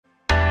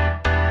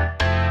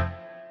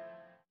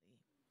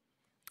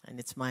and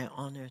it's my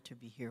honor to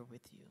be here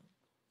with you.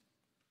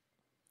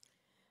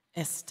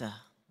 Esther,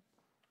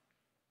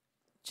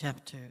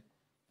 chapter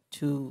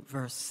 2,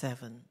 verse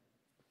 7.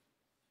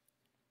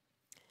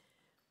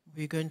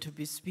 We're going to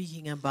be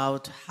speaking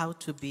about how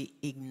to be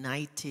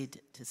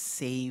ignited to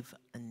save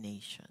a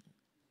nation.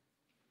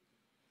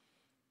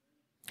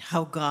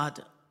 How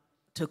God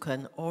took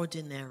an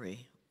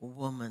ordinary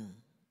woman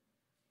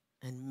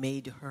and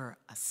made her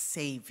a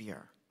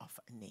savior of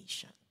a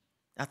nation.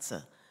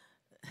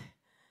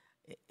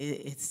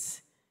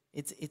 It's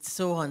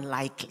so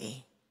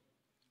unlikely.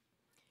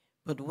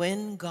 But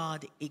when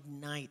God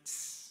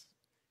ignites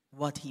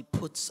what he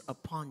puts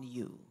upon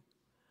you,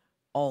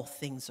 all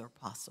things are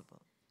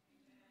possible.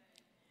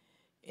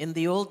 In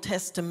the Old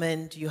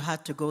Testament, you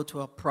had to go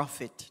to a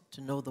prophet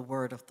to know the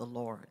word of the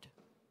Lord.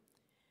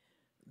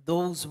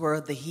 Those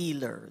were the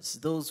healers.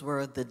 Those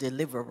were the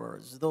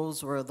deliverers.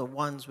 Those were the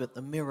ones with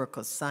the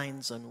miracles,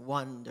 signs, and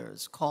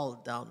wonders.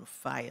 Called down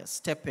fire,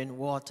 step in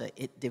water,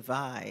 it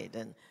divide.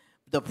 And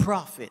the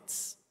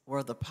prophets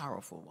were the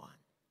powerful one.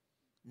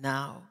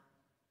 Now,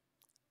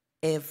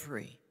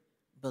 every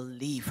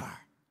believer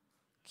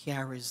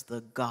carries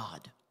the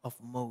God of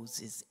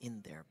Moses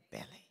in their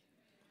belly.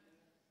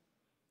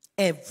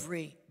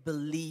 Every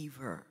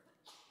believer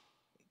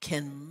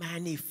can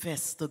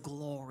manifest the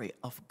glory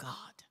of God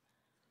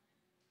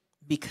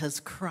because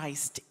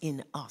Christ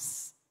in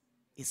us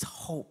is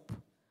hope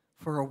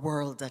for a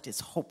world that is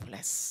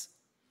hopeless.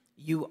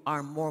 You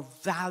are more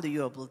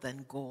valuable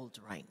than gold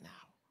right now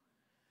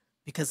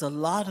because a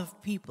lot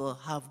of people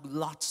have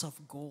lots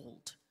of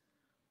gold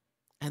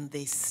and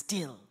they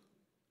still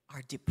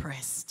are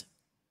depressed.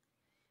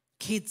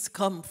 Kids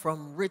come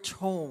from rich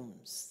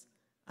homes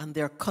and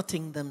they're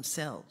cutting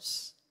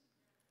themselves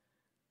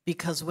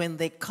because when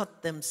they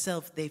cut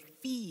themselves, they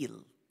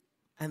feel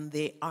and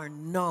they are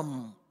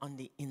numb on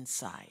the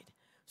inside.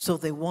 So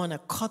they want to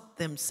cut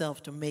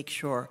themselves to make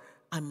sure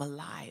I'm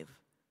alive.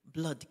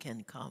 Blood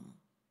can come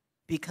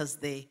because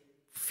they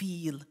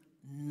feel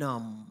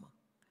numb.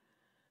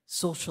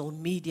 Social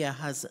media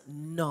has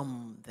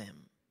numbed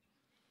them,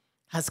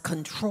 has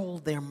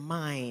controlled their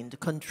mind,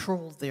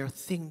 controlled their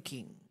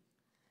thinking.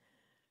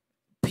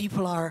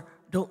 People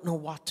don't know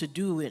what to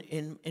do.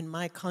 In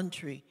my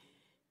country,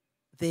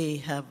 they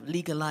have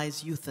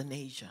legalized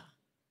euthanasia.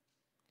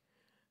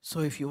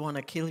 So if you want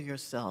to kill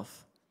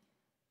yourself,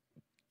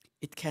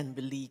 it can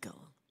be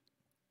legal.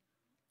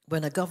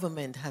 When a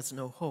government has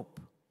no hope,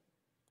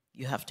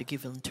 you have to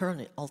give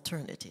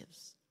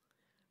alternatives.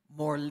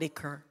 More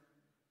liquor,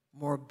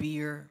 more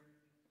beer,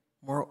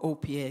 more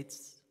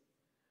opiates,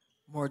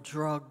 more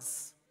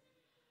drugs,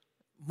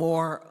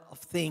 more of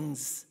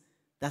things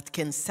that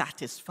can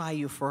satisfy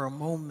you for a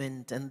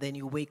moment, and then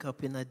you wake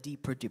up in a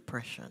deeper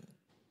depression.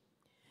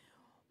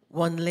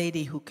 One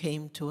lady who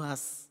came to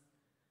us,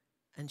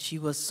 and she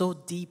was so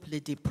deeply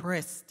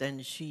depressed,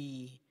 and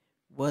she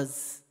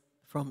was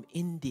from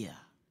India,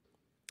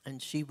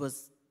 and she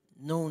was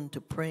known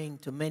to praying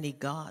to many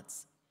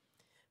gods.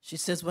 She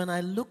says, when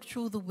I looked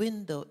through the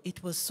window,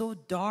 it was so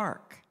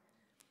dark,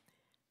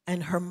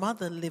 and her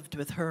mother lived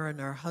with her and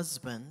her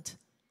husband.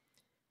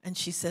 And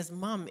she says,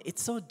 Mom,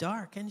 it's so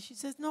dark. And she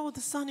says, no,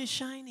 the sun is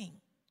shining.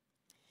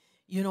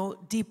 You know,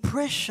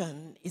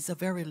 depression is a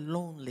very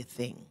lonely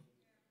thing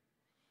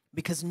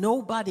because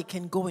nobody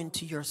can go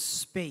into your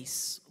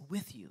space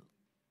with you.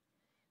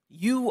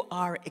 You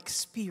are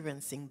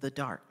experiencing the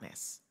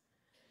darkness.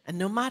 And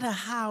no matter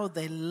how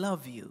they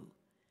love you,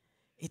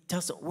 it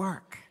doesn't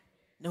work.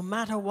 No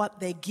matter what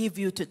they give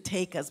you to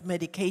take as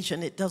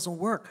medication, it doesn't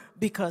work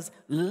because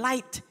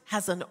light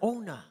has an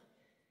owner.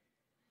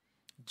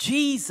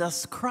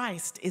 Jesus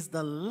Christ is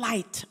the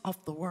light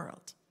of the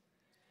world.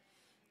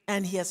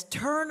 And he has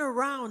turned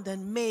around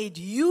and made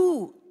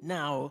you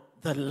now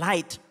the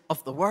light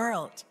of the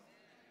world.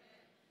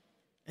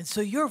 And so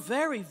you're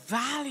very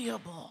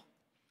valuable.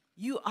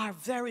 You are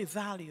very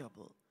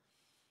valuable.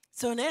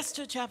 So in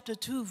Esther chapter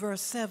 2,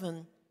 verse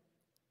 7,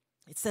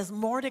 it says,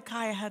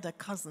 Mordecai had a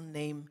cousin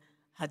named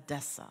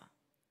Hadassah,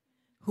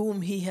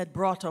 whom he had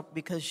brought up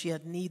because she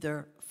had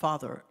neither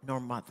father nor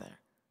mother.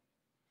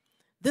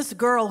 This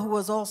girl, who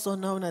was also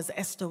known as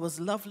Esther, was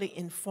lovely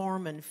in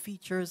form and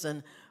features,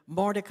 and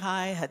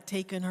Mordecai had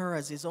taken her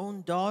as his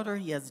own daughter.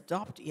 He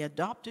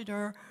adopted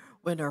her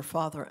when her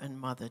father and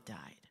mother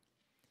died.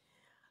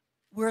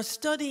 We're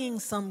studying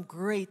some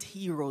great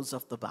heroes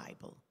of the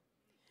Bible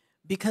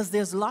because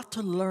there's a lot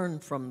to learn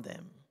from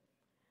them.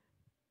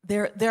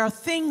 There are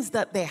things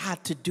that they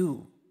had to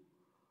do.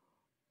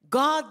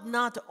 God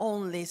not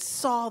only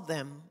saw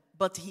them,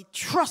 but he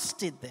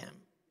trusted them.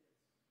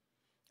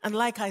 And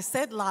like I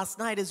said last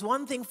night, it's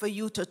one thing for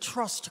you to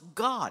trust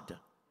God,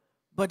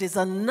 but it's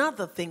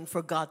another thing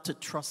for God to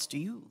trust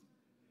you.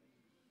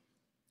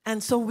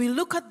 And so we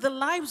look at the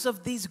lives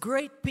of these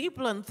great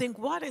people and think,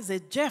 what is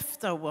it?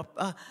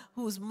 Jephthah,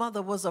 whose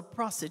mother was a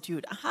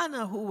prostitute.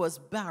 Hannah, who was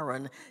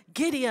barren.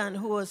 Gideon,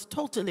 who was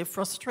totally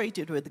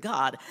frustrated with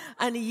God.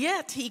 And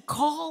yet he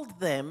called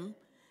them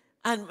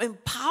and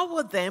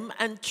empowered them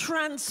and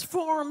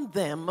transformed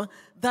them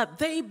that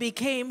they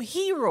became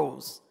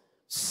heroes.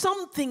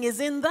 Something is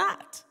in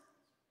that.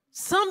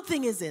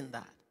 Something is in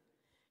that.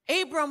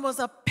 Abram was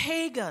a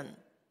pagan.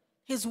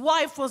 His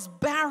wife was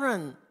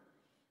barren.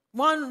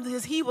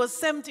 He was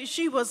 70,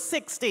 she was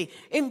 60.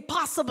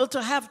 Impossible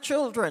to have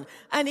children.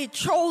 And he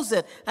chose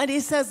it. And he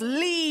says,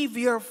 leave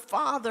your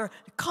father,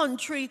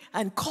 country,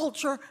 and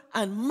culture,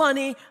 and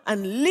money,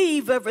 and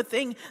leave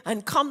everything,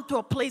 and come to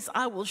a place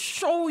I will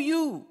show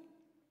you.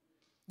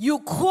 You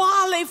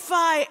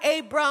qualify,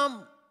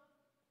 Abram.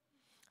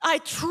 I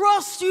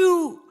trust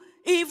you,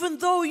 even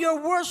though you're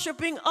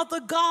worshiping other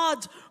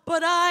gods.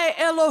 But I,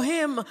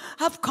 Elohim,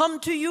 have come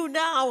to you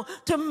now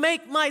to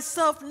make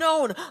myself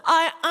known.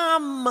 I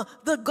am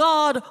the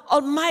God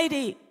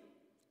Almighty.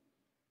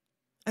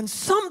 And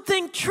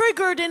something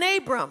triggered in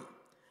Abram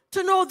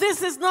to know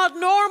this is not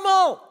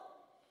normal.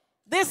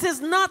 This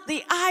is not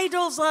the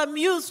idols I'm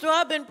used to.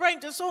 I've been praying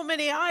to so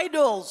many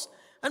idols,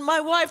 and my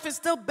wife is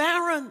still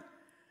barren.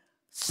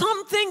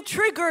 Something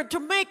triggered to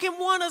make him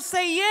want to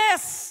say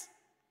yes.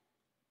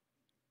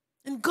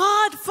 And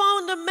God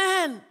found a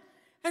man.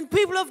 And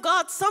people of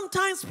God,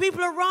 sometimes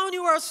people around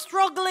you are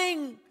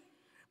struggling.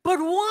 But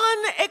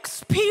one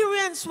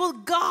experience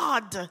with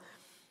God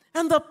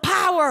and the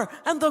power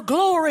and the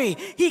glory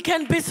He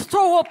can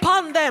bestow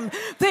upon them,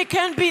 they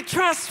can be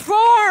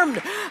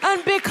transformed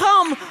and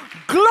become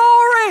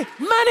glory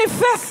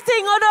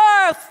manifesting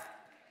on earth.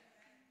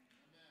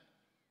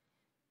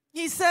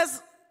 He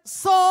says,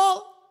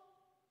 Saul,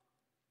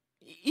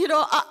 you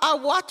know, I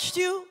watched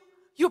you.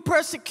 You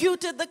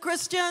persecuted the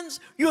Christians.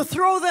 You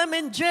throw them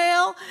in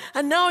jail.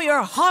 And now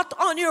you're hot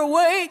on your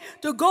way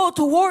to go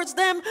towards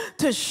them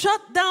to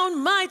shut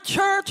down my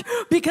church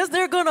because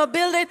they're going to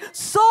build it.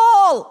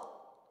 Saul,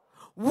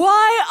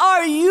 why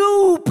are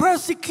you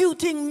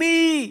persecuting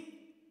me?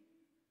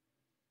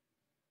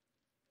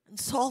 And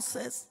Saul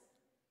says,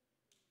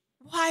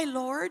 why,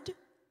 Lord?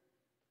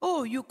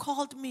 Oh, you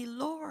called me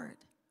Lord.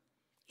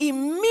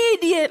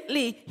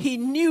 Immediately he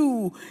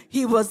knew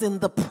he was in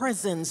the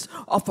presence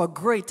of a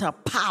greater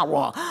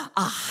power,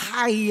 a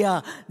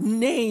higher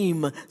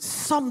name.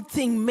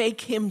 Something make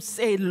him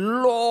say,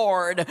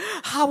 Lord,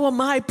 how am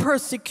I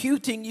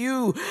persecuting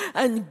you?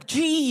 And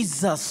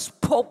Jesus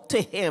spoke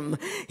to him.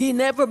 He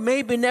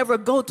maybe never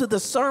go to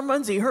the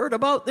sermons. He heard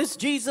about this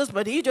Jesus,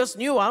 but he just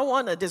knew, I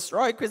want to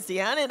destroy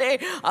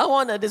Christianity. I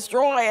want to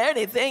destroy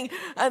anything.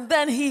 And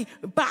then he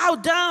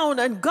bowed down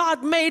and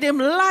God made him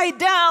lie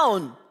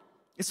down.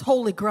 It's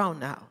holy ground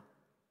now.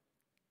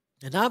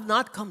 And I've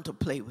not come to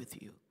play with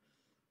you.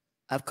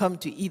 I've come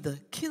to either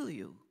kill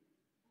you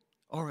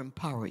or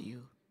empower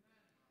you.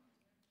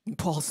 And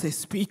Paul says,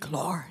 speak,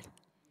 Lord.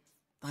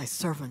 Thy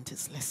servant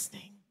is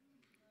listening.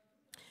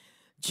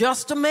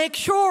 Just to make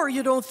sure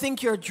you don't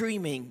think you're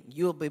dreaming,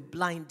 you'll be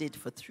blinded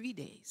for 3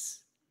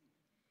 days.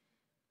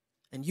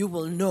 And you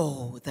will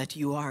know that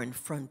you are in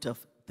front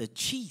of the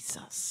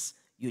Jesus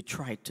you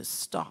tried to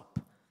stop.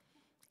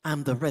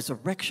 I'm the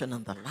resurrection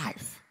and the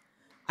life.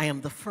 I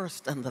am the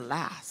first and the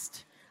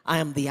last. I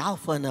am the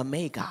Alpha and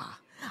Omega.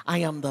 I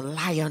am the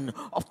Lion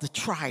of the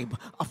tribe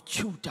of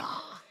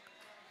Judah.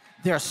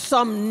 There are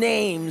some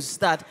names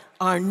that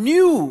are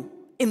new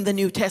in the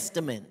New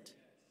Testament.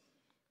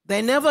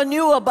 They never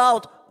knew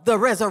about the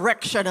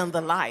resurrection and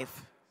the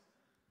life.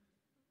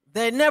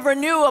 They never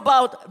knew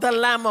about the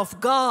Lamb of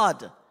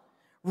God.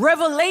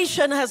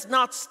 Revelation has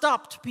not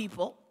stopped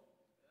people.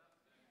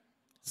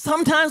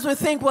 Sometimes we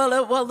think,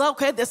 well,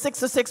 okay, the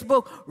 66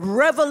 book.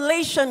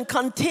 Revelation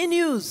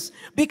continues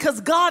because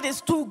God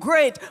is too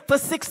great for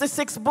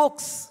 66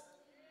 books.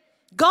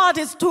 God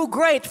is too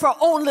great for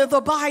only the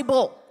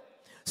Bible.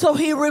 So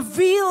he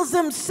reveals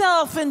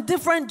himself in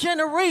different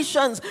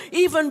generations,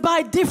 even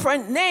by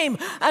different name,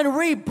 and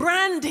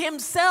rebrand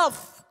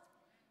himself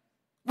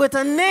with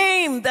a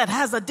name that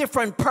has a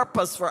different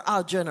purpose for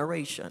our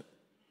generation.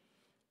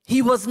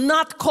 He was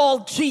not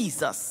called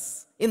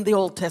Jesus in the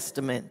Old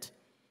Testament.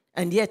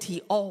 And yet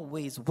he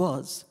always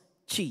was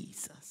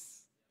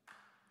Jesus.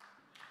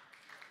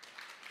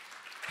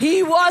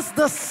 He was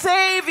the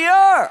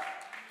Savior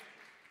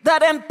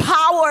that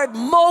empowered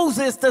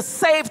Moses to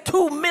save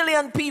 2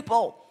 million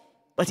people.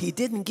 But he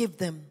didn't give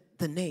them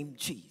the name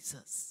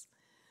Jesus.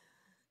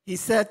 He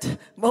said,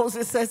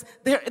 Moses says,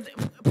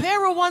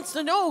 Pharaoh wants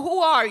to know,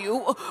 who are you?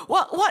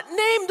 What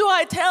name do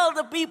I tell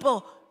the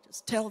people?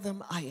 Just tell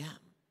them I am.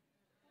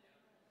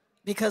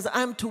 Because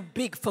I'm too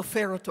big for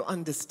Pharaoh to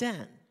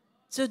understand.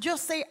 So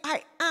just say,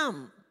 I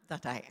am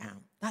that I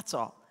am. That's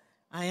all.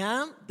 I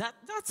am,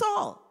 that's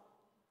all.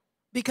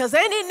 Because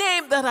any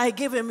name that I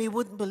give him, he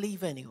wouldn't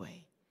believe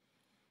anyway.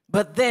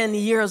 But then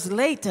years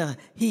later,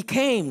 he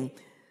came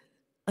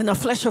in the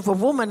flesh of a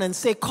woman and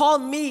said, call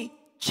me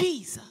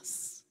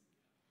Jesus.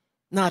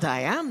 Not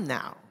I am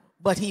now,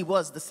 but he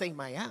was the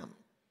same I am.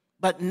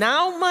 But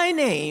now my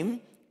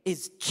name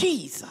is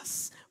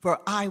Jesus, for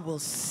I will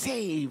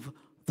save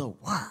the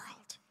world.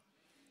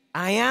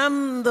 I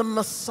am the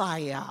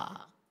Messiah.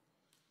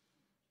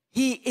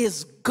 He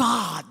is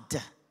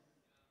God.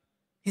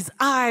 His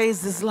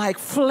eyes is like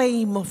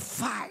flame of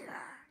fire.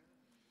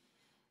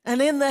 And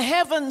in the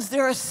heavens, they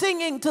are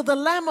singing to the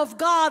Lamb of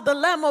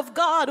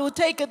God who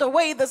taketh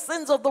away the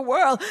sins of the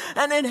world.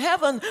 And in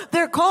heaven,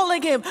 they're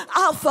calling him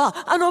Alpha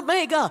and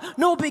Omega,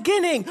 no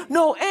beginning,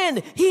 no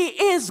end. He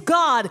is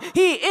God.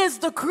 He is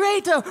the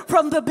creator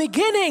from the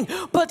beginning,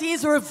 but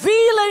he's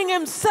revealing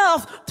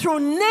himself through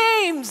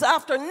names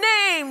after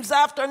names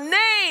after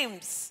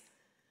names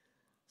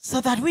so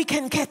that we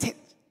can get it.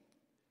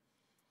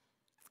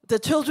 The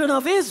children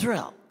of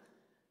Israel,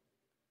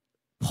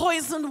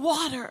 poisoned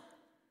water.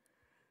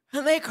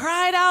 And they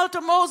cried out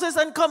to Moses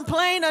and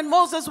complained, and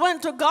Moses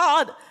went to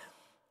God.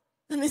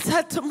 And he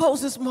said to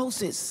Moses,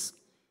 Moses,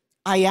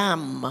 I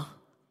am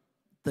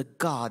the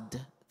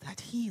God that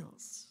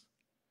heals.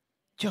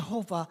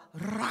 Jehovah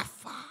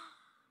Rapha.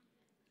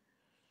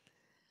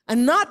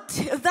 And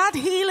that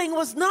healing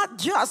was not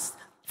just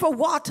for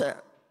water.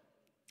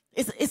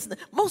 It's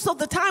most of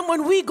the time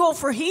when we go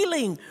for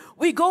healing,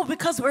 we go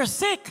because we're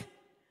sick.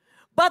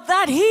 But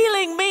that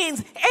healing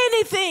means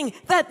anything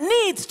that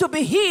needs to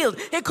be healed.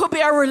 It could be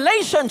a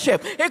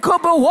relationship. It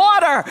could be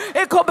water.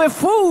 It could be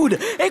food.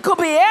 It could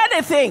be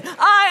anything.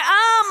 I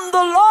am the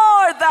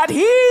Lord that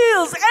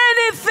heals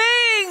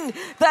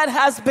anything that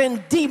has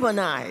been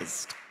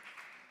demonized.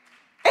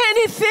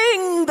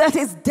 Anything that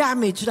is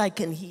damaged, I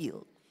can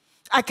heal.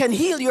 I can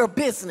heal your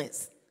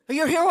business.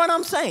 You hear what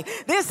I'm saying?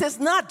 This is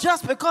not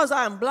just because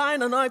I'm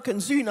blind and I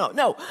can see now.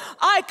 No,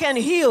 I can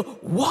heal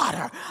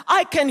water.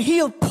 I can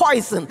heal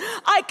poison.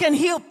 I can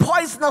heal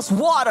poisonous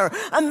water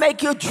and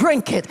make you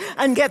drink it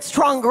and get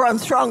stronger and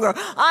stronger.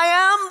 I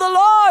am the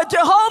Lord,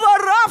 Jehovah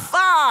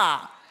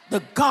Rapha,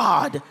 the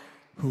God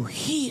who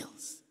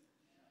heals.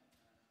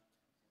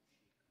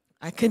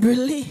 I can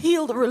really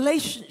heal the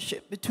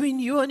relationship between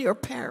you and your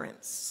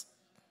parents.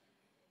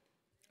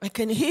 I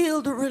can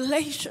heal the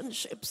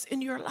relationships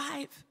in your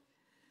life.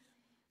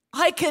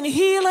 I can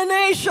heal a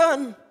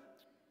nation.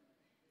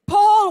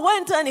 Paul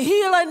went and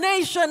healed a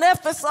nation,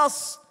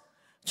 Ephesus,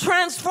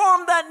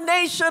 transformed that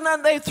nation,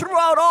 and they threw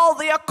out all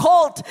the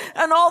occult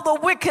and all the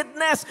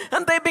wickedness,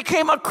 and they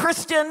became a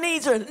Christian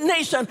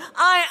nation.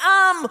 I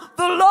am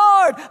the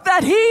Lord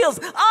that heals.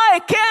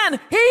 I can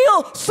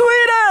heal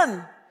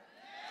Sweden.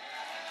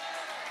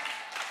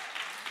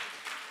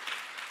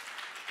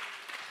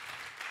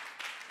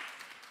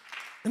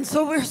 And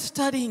so we're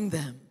studying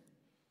them.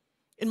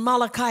 In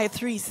Malachi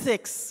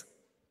 3:6,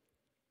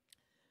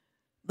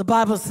 the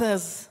Bible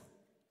says,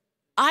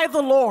 I,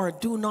 the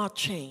Lord, do not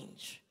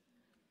change.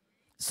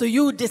 So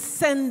you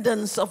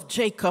descendants of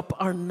Jacob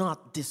are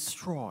not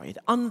destroyed.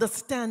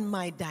 Understand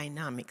my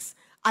dynamics.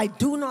 I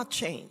do not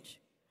change.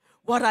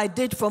 What I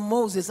did for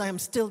Moses, I am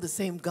still the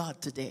same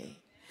God today.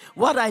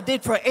 What I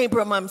did for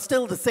Abram, I'm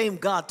still the same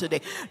God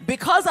today.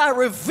 Because I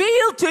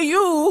reveal to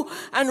you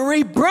and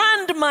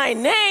rebrand my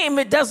name,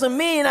 it doesn't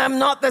mean I'm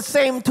not the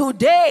same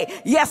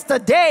today,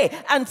 yesterday,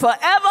 and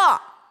forever.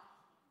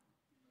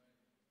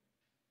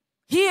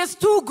 He is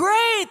too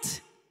great.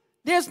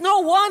 There's no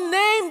one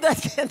name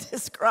that can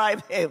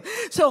describe him.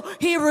 So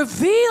he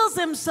reveals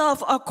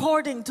himself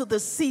according to the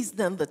season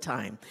and the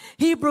time.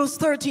 Hebrews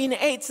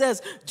 13:8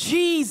 says,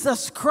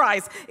 Jesus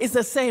Christ is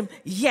the same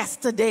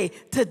yesterday,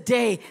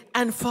 today,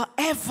 and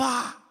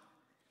forever.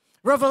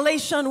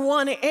 Revelation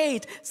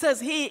 1:8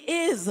 says he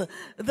is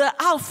the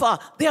Alpha,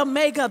 the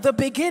Omega, the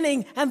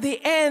beginning and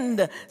the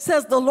end,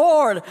 says the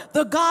Lord,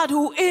 the God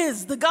who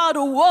is, the God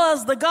who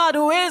was, the God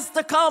who is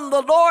to come,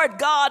 the Lord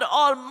God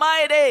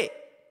Almighty.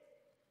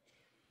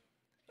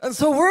 And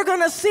so we're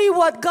going to see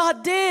what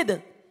God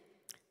did,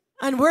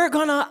 and we're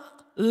going to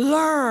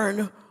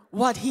learn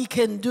what he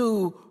can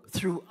do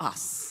through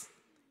us.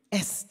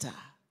 Esther.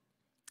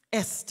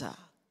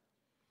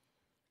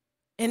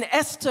 In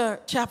Esther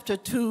chapter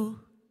 2,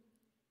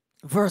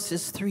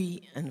 verses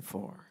 3 and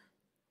 4.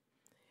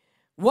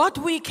 What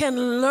we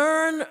can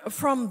learn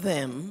from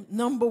them,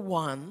 number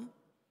one,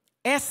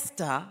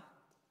 Esther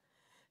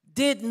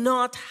did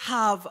not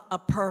have a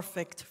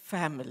perfect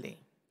family.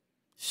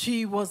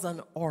 She was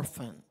an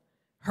orphan.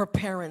 Her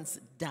parents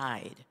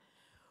died.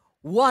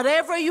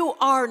 Whatever you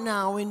are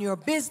now in your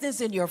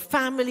business, in your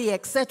family,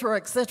 etc.,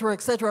 etc.,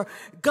 etc.,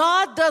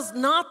 God does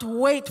not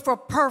wait for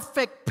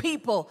perfect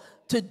people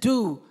to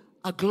do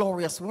a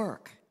glorious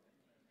work.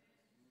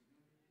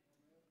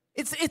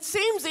 It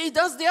seems he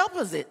does the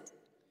opposite.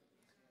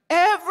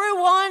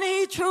 Everyone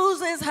he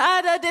chooses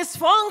had a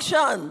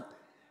dysfunction.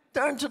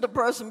 Turn to the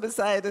person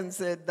beside and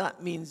said,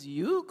 that means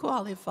you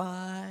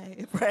qualify.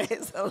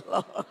 Praise the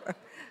Lord.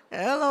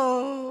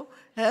 Hello,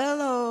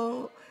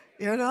 hello.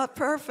 You're not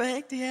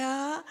perfect,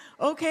 yeah?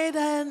 Okay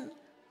then.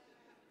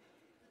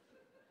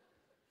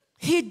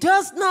 He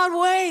does not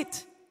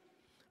wait.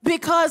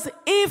 Because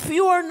if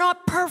you are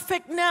not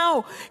perfect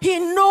now, he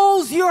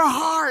knows your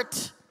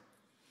heart.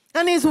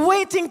 And he's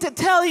waiting to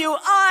tell you,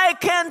 I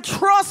can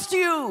trust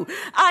you.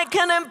 I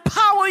can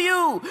empower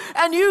you.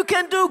 And you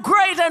can do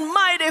great and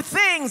mighty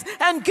things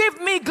and give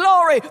me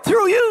glory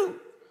through you.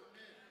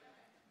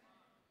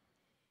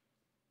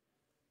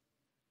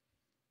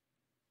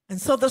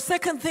 And so the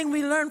second thing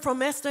we learn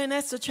from Esther in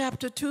Esther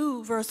chapter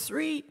 2, verse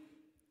 3,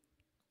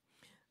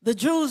 The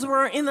Jews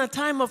were in a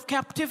time of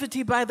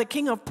captivity by the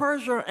king of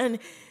Persia, and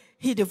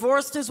he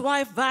divorced his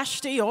wife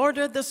Vashti,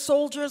 ordered the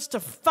soldiers to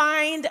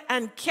find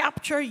and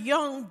capture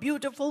young,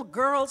 beautiful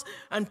girls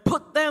and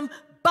put them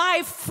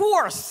by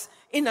force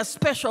in a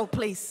special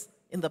place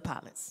in the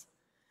palace.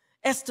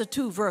 Esther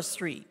 2, verse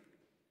 3.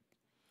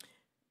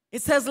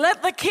 It says,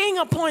 let the king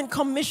appoint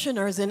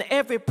commissioners in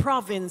every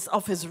province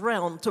of his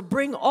realm to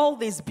bring all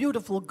these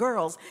beautiful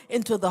girls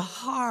into the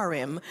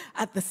harem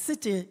at the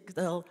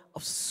citadel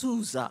of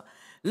Susa.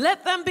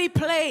 Let them be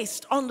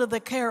placed under the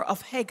care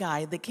of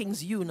Haggai, the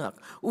king's eunuch,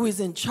 who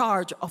is in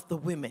charge of the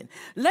women.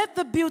 Let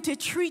the beauty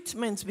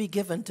treatments be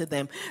given to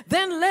them.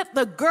 Then let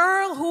the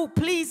girl who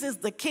pleases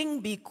the king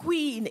be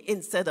queen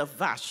instead of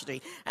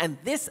Vashti. And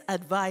this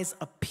advice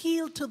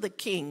appealed to the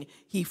king.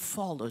 He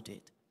followed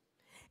it.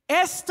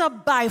 Esther,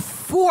 by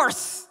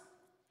force,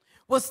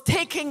 was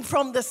taken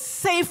from the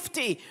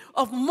safety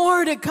of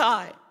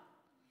Mordecai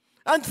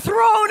and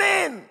thrown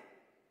in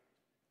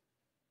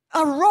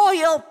a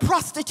royal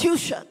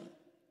prostitution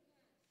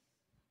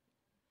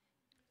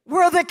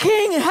where the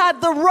king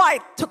had the right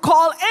to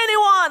call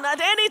anyone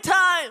at any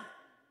time.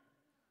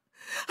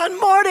 And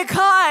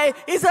Mordecai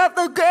is at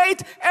the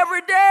gate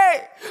every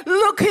day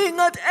looking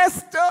at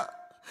Esther.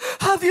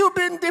 Have you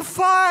been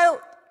defiled?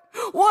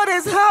 What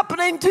is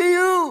happening to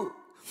you?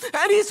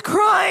 And he's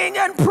crying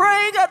and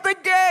praying at the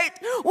gate,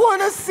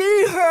 want to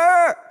see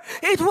her.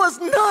 It was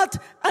not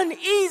an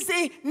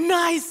easy,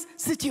 nice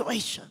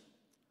situation.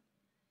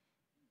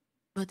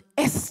 But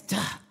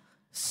Esther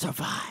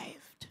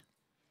survived.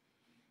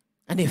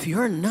 And if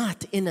you're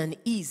not in an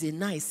easy,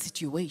 nice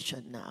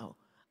situation now,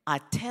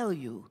 I tell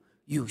you,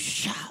 you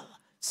shall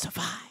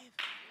survive.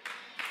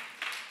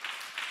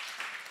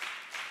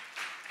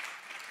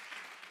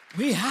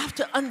 We have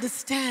to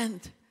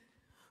understand,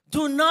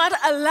 do not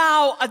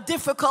allow a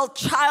difficult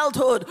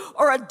childhood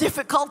or a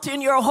difficulty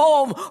in your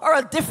home or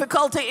a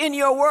difficulty in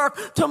your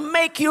work to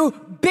make you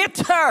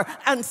bitter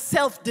and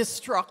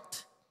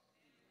self-destruct.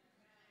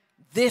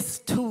 This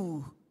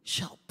too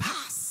shall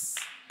pass.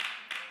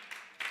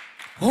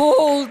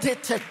 Hold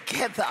it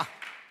together.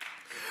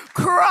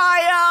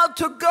 Cry out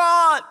to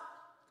God.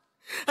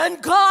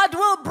 And God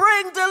will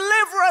bring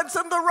deliverance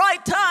in the right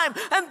time.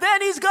 And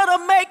then he's going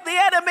to make the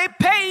enemy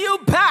pay you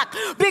back,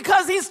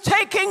 because he's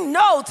taking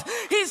note.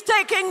 He's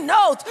taking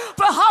note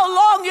for how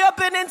long you have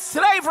been in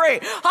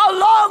slavery, how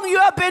long you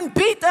have been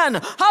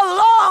beaten, how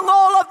long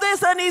all of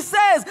this. And he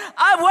says,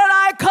 when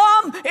I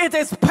come, it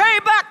is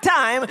payback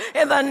time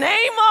in the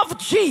name of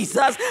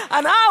Jesus.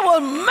 And I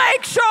will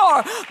make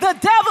sure the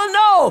devil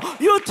know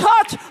you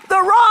touched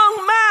the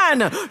wrong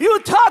man. You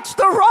touched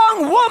the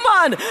wrong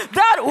woman.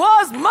 That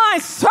was my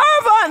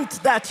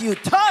servant that you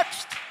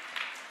touched.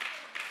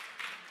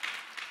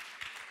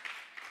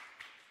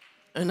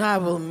 And I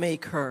will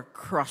make her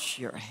crush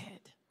your head.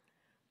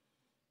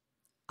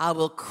 I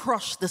will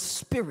crush the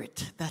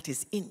spirit that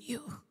is in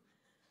you.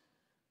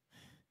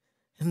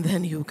 And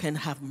then you can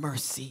have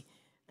mercy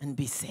and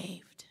be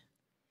saved.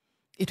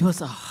 It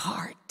was a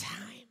hard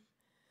time.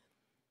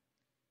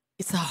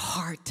 It's a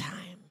hard time.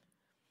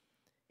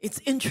 It's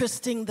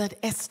interesting that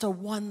Esther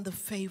won the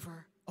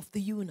favor of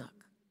the eunuch.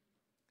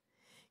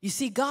 You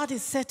see, God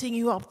is setting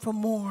you up for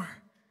more.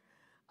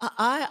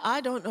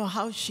 I don't know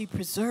how she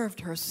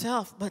preserved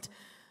herself, but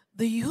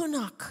the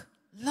eunuch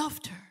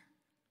loved her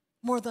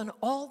more than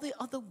all the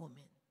other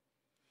women.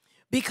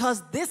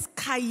 Because this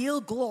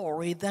Kayil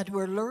glory that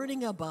we're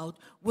learning about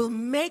will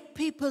make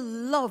people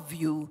love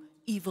you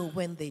even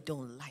when they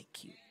don't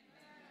like you.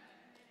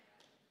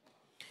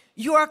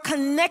 You are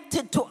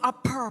connected to a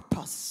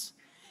purpose.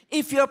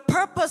 If your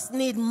purpose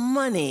needs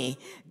money,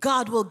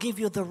 God will give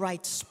you the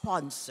right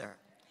sponsor.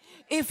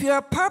 If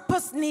your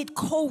purpose needs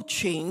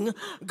coaching,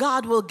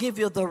 God will give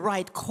you the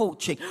right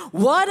coaching.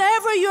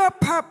 Whatever your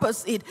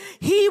purpose is,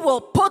 he will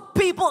put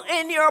people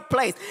in your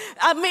place.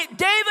 I mean,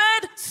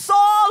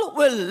 Saul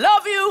will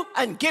love you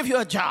and give you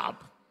a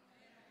job.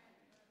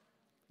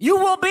 You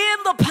will be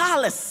in the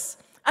palace,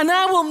 and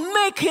I will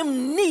make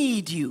him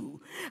need you.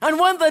 And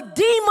when the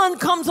demon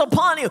comes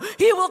upon you,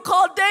 he will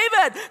call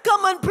David,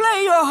 come and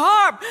play your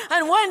harp.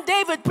 And when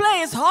David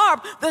played his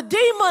harp, the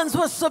demons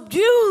were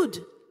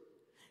subdued.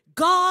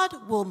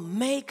 God will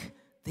make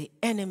the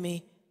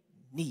enemy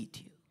need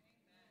you.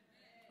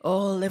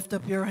 Oh, lift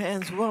up your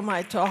hands. Who am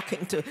I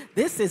talking to?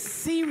 This is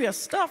serious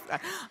stuff.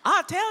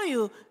 I tell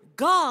you,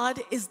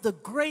 God is the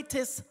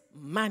greatest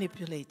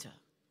manipulator.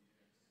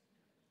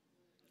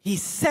 He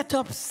set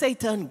up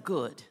Satan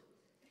good.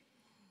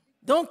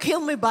 Don't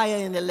kill me by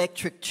an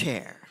electric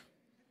chair.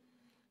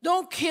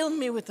 Don't kill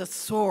me with a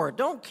sword.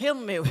 Don't kill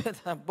me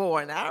with a bow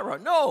and arrow.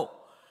 No.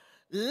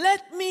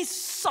 Let me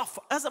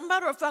suffer. As a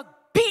matter of fact,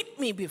 beat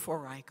me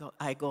before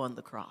I go on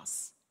the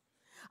cross.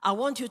 I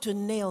want you to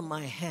nail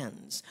my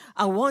hands.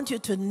 I want you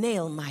to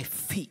nail my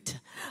feet.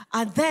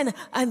 And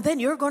then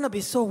you're going to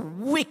be so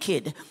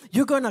wicked.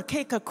 You're going to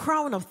take a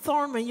crown of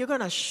thorn and you're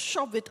going to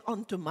shove it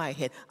onto my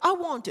head. I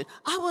want it.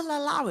 I will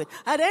allow it.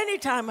 At any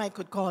time I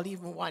could call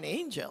even one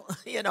angel,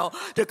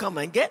 to come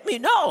and get me.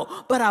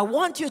 No, but I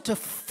want you to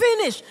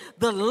finish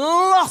the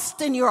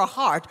lust in your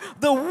heart,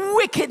 the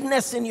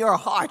wickedness in your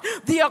heart,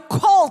 the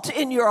occult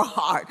in your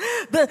heart,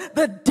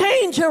 the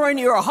danger in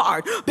your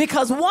heart.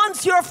 Because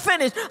once you're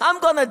finished, I'm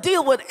going to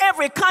deal with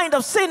every kind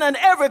of sin and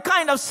every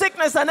kind of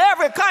sickness and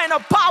every kind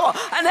of power.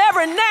 And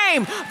every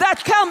name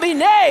that can be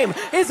named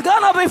is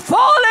going to be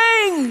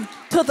falling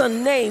to the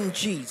name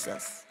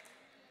Jesus.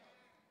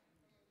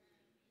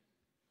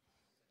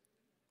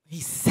 He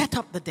set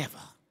up the devil.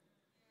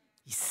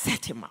 He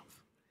set him up.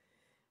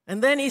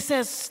 And then he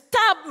says,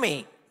 stab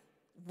me,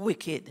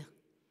 wicked.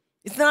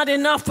 It's not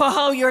enough for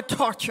how you're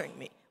torturing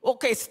me.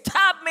 Okay,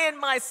 stab me in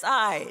my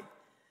side.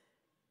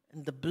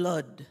 And the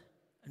blood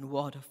and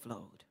water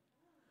flowed.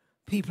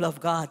 People of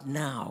God,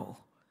 now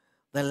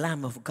the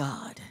Lamb of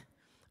God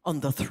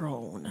on the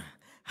throne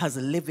has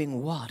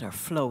living water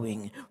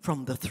flowing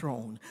from the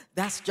throne.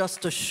 That's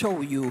just to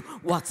show you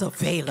what's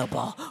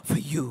available for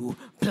you.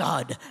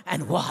 Blood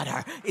and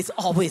water is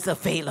always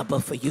available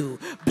for you.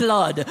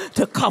 Blood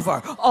to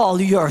cover all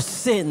your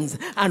sins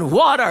and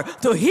water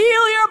to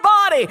heal your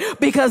body,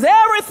 because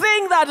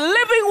everything that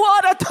living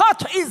water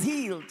touch is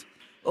healed.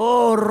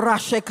 Oh,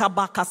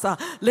 Rashekabakasa.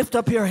 Lift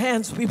up your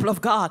hands, people of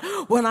God.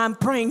 When I'm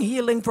praying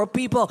healing for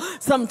people,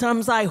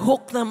 sometimes I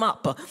hook them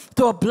up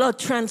to a blood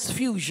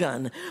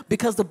transfusion,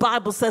 because the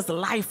Bible says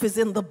life is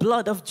in the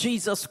blood of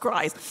Jesus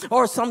Christ.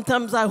 Or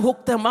sometimes I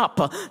hook them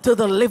up to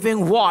the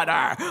living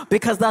water,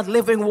 because that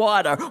living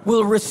water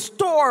will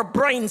restore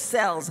brain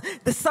cells.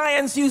 The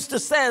science used to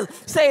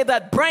say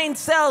that brain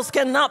cells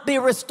cannot be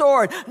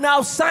restored.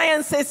 Now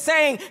science is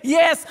saying,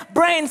 yes,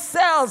 brain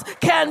cells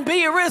can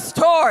be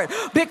restored,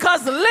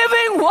 because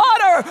living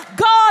water,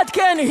 God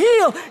can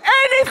heal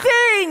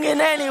anything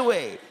in any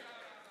way.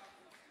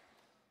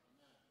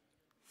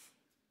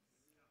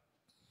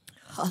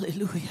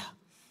 Hallelujah.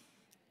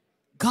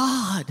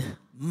 God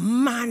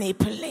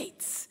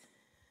manipulates.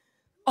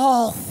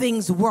 All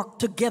things work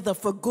together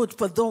for good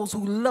for those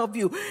who love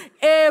you.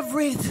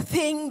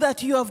 Everything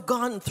that you have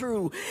gone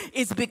through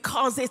is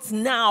because it's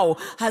now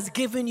has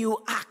given you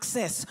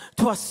access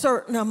to a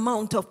certain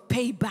amount of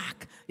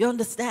payback. You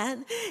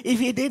understand?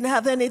 If you didn't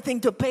have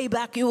anything to pay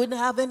back, you wouldn't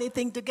have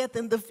anything to get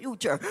in the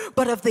future.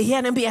 But if the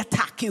enemy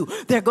attack you,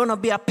 there's going to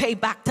be a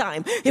payback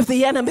time. If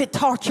the enemy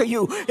torture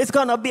you, it's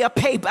going to be a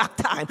payback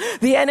time.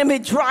 The enemy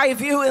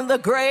drive you in the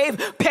grave,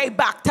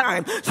 payback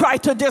time. Try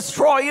to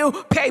destroy you,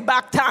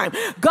 payback time.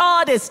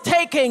 God is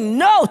taking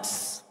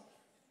notes.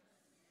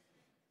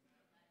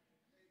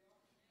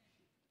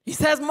 He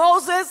says,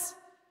 Moses,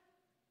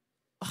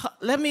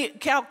 let me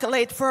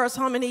calculate first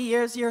how many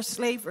years your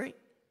slavery.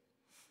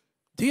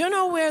 Do you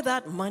know where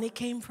that money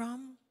came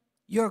from?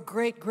 Your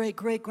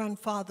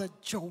great-great-great-grandfather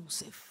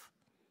Joseph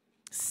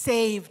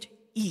saved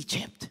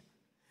Egypt.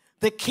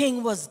 The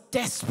king was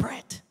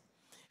desperate.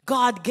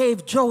 God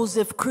gave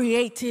Joseph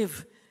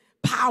creative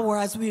power,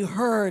 as we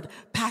heard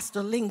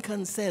Pastor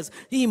Lincoln says.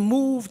 He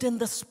moved in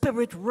the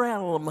spirit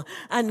realm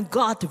and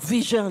got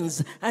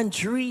visions and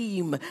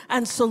dream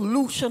and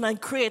solution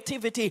and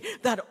creativity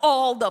that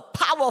all the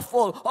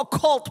powerful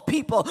occult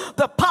people,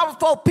 the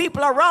powerful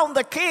people around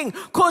the king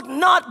could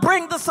not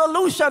bring the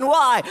solution.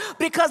 Why?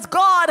 Because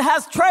God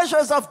has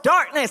treasures of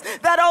darkness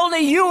that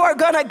only you are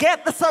going to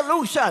get the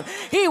solution.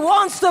 He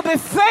wants to be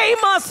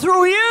famous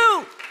through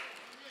you.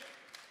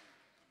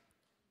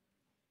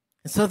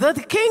 So that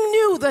the king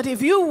knew that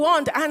if you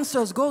want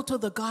answers, go to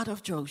the God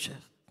of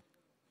Joseph.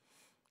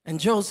 And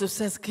Joseph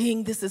says,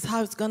 King, this is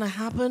how it's going to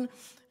happen.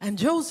 And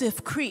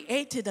Joseph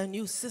created a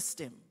new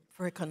system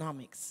for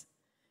economics.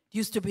 It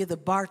used to be the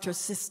barter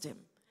system.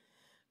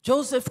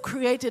 Joseph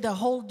created a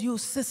whole new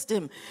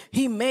system.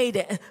 He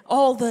made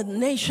all the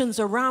nations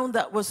around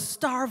that was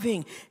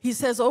starving. He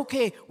says,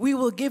 okay, we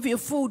will give you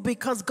food,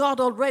 because God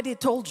already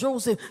told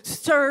Joseph,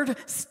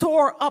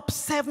 store up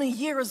 7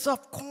 years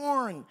of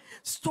corn.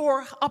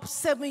 Store up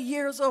 7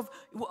 years of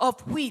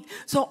wheat.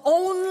 So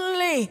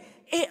only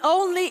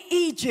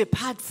Egypt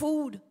had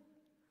food.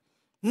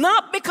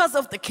 Not because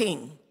of the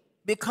king,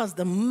 because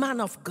the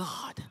man of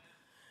God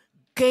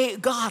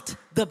got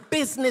the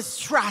business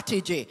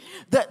strategy,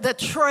 the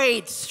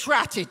trade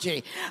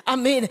strategy,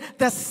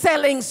 the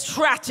selling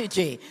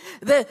strategy,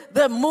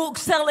 the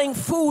selling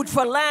food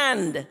for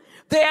land.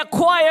 They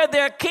acquired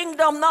their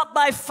kingdom not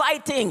by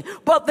fighting,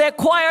 but they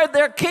acquired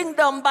their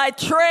kingdom by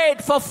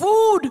trade for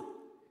food.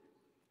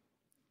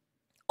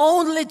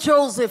 Only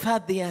Joseph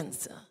had the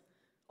answer.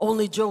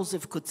 Only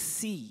Joseph could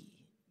see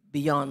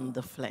beyond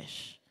the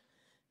flesh,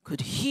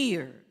 could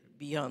hear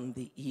beyond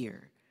the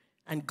ear.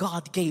 And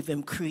God gave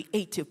him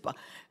creative.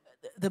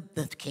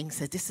 The king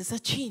said, this is a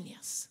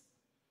genius.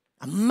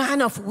 A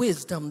man of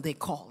wisdom, they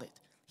call it.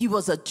 He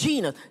was a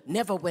genius,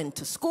 never went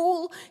to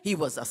school. He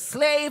was a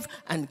slave,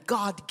 and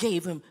God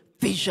gave him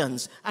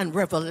visions and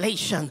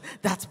revelation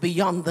that's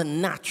beyond the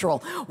natural.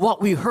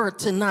 What we heard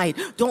tonight,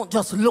 don't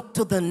just look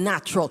to the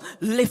natural.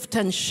 Lift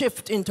and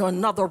shift into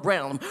another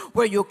realm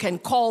where you can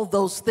call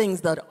those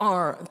things that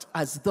aren't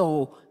as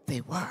though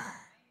they were.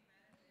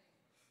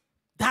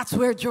 That's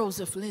where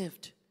Joseph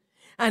lived.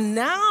 And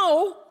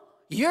now,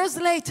 years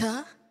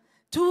later,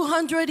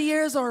 200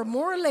 years or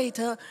more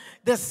later,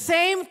 the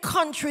same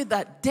country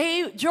that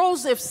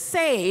Joseph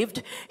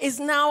saved is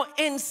now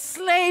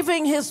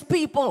enslaving his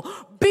people,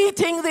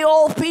 beating the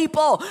old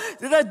people.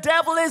 The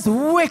devil is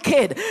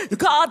wicked.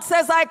 God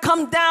says, I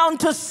come down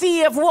to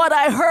see if what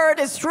I heard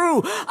is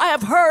true. I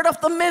have heard of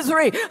the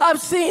misery.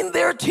 I've seen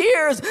their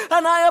tears,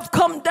 and I have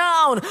come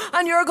down.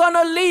 And you're going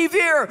to leave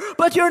here,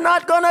 but you're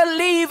not going to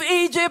leave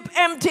Egypt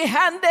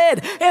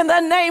empty-handed. In the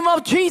name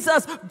of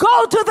Jesus,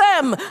 go to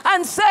them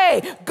and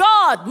say,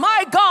 God,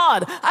 my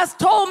God, has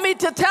told me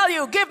to tell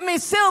you, give me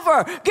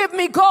silver, give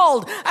me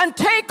gold, and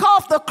take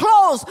off the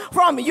clothes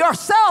from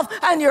yourself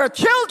and your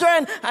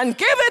children and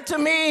give it to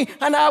me,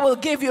 and I will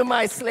give you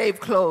my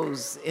slave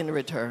clothes in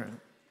return.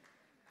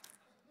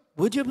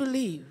 Would you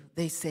believe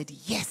they said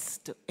yes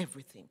to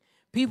everything?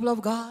 People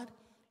of God,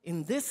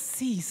 in this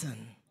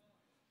season,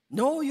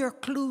 know your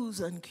clues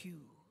and cues.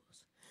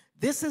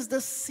 This is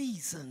the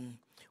season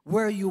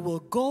where you will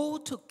go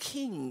to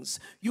kings,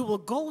 you will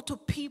go to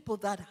people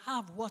that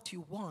have what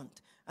you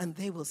want, and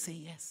they will say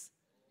yes.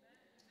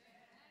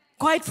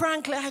 Quite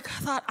frankly, I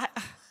thought,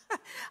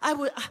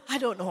 I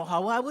don't know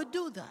how I would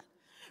do that.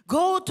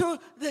 Go to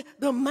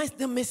the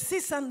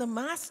missus and the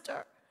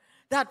master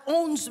that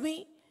owns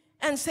me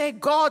and say,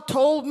 God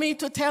told me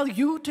to tell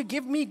you to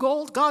give me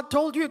gold. God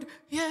told you.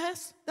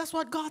 Yes, that's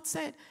what God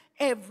said.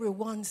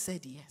 Everyone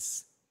said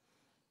yes.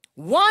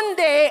 One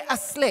day a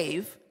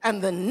slave,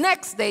 and the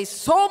next day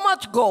so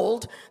much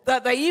gold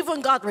that they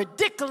even got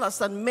ridiculous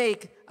and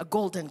make a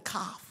golden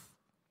calf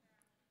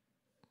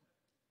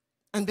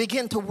and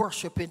begin to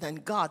worship it,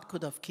 and God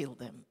could have killed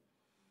them.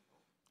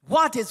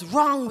 What is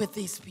wrong with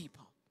these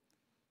people?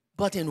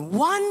 But in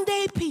one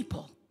day,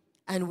 people,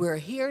 and we're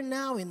here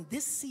now in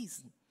this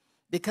season,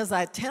 because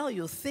I tell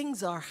you,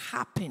 things are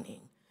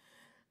happening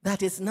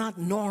that is not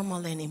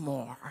normal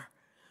anymore.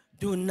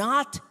 Do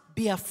not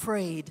be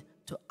afraid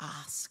to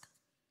ask.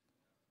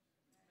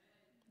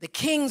 The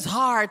king's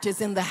heart is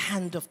in the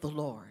hand of the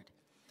Lord.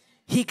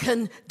 He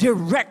can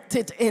direct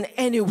it in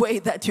any way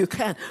that you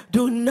can.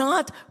 Do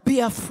not be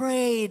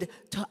afraid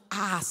to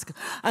ask.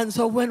 And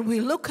so when we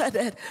look at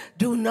it,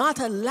 do not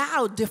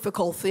allow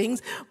difficult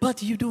things,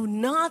 but you do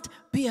not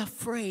be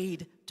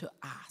afraid to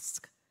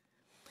ask.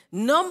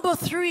 Number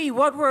 3,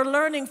 what we're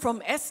learning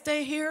from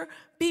Esther here,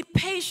 be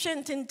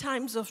patient in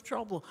times of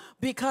trouble,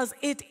 because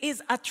it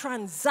is a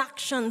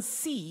transaction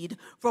seed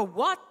for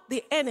what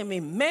the enemy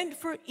meant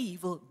for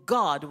evil,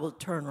 God will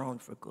turn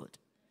around for good.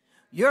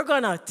 You're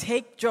going to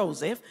take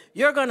Joseph,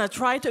 you're going to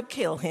try to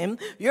kill him,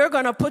 you're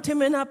going to put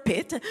him in a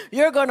pit,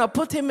 you're going to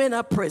put him in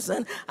a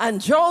prison, and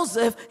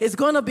Joseph is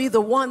going to be the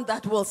one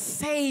that will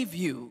save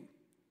you.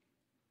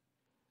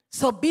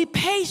 So be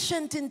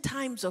patient in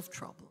times of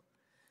trouble.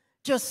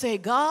 Just say,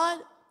 God,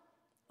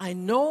 I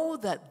know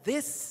that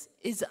this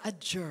is a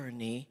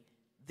journey.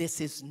 This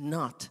is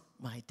not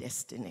my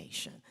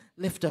destination.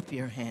 Lift up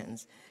your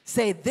hands.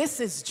 Say, this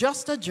is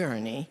just a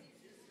journey.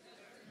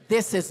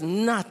 This is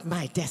not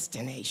my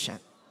destination.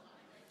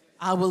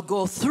 I will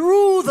go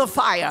through the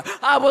fire.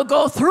 I will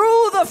go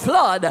through the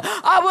flood.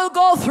 I will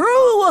go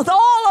through with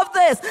all of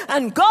this.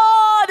 And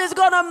God is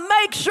going to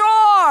make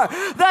sure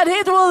that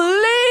it will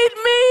lead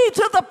me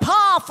to the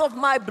path of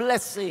my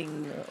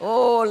blessing.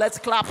 Oh, let's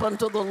clap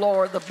unto the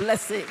Lord the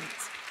blessings.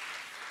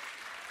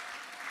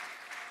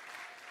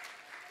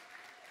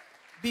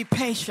 Be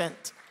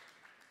patient.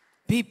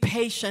 Be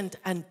patient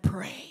and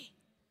pray.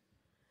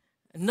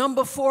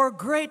 Number 4,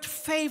 great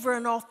favor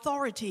and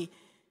authority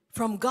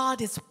from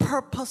God is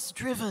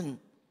purpose-driven.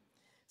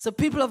 So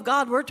people of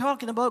God, we're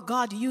talking about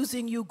God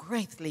using you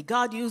greatly,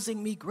 God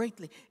using me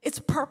greatly. It's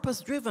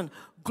purpose-driven.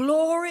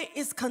 Glory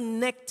is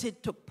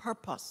connected to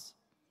purpose.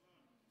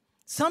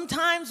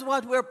 Sometimes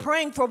what we're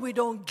praying for, we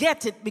don't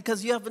get it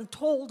because you haven't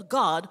told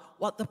God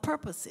what the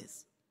purpose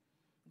is.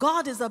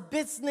 God is a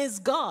business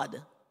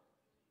God.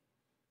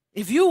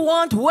 If you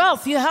want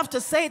wealth, you have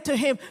to say to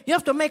him, you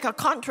have to make a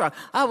contract.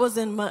 I was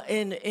in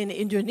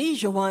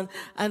Indonesia one,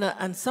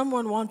 and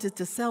someone wanted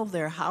to sell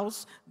their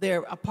house,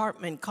 their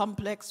apartment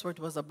complex, where it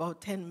was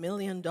about $10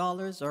 million,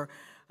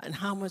 and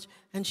how much.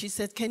 And she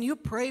said, can you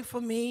pray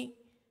for me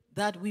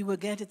that we will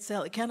get it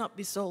sold? It cannot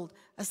be sold.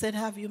 I said,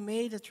 have you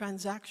made a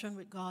transaction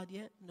with God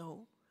yet?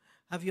 No.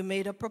 Have you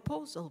made a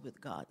proposal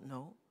with God?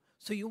 No.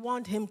 So you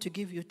want him to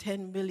give you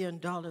 $10 million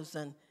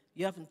and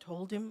you haven't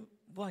told him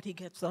what he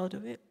gets out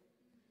of it?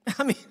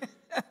 I mean,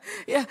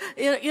 yeah,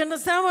 you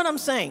understand what I'm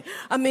saying?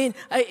 I mean,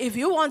 if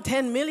you want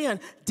 10 million,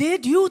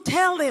 did you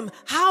tell him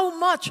how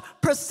much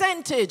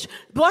percentage?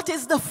 What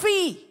is the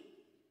fee?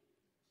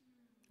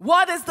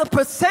 What is the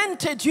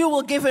percentage you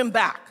will give him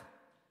back?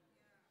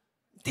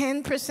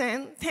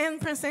 10%?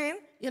 10%?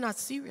 You're not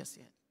serious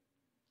yet.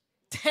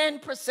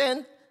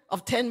 10%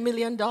 of $10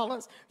 million?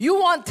 You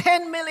want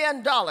 $10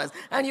 million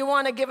and you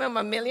want to give him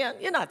 $1 million?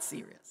 You're not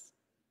serious.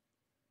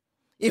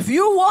 If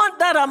you want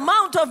that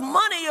amount of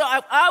money,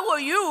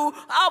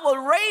 I will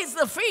raise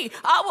the fee.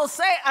 I will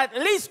say at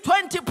least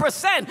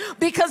 20%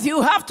 because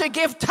you have to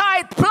give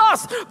tithe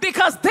plus,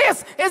 because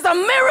this is a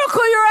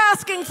miracle you're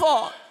asking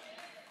for.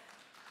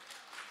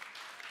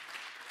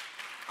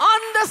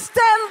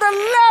 Understand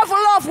the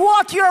level of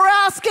what you're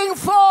asking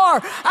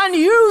for and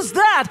use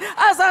that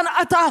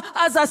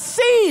as a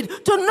seed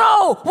to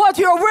know what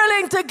you're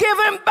willing to give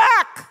him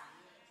back.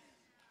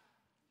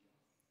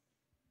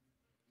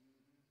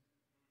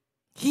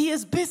 He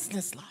is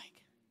businesslike.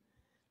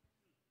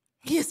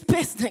 He is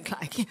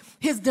businesslike.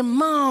 His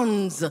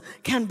demands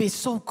can be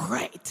so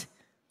great.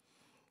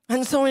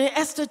 And so in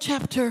Esther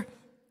chapter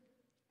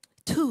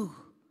 2,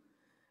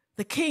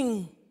 the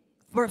king,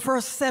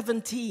 verse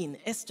 17,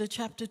 Esther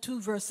chapter 2,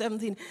 verse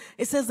 17,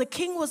 it says, the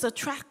king was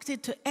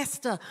attracted to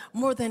Esther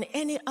more than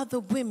any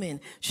other women.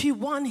 She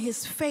won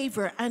his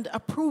favor and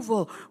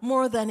approval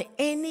more than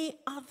any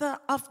other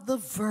of the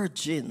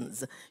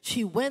virgins.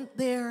 She went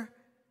there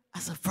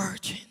as a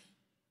virgin.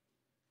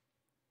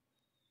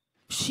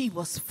 She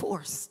was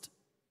forced.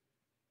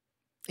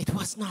 It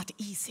was not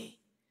easy.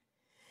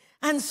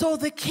 And so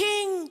the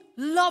king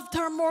loved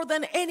her more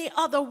than any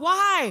other.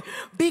 Why?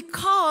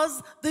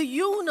 Because the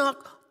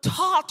eunuch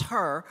taught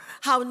her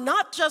how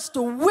not just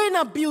to win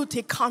a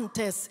beauty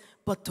contest,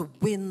 but to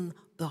win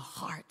the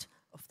heart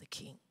of the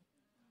king.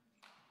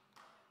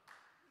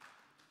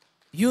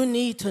 You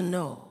need to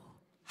know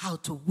how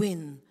to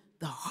win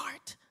the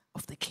heart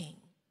of the king.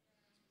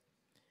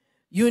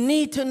 You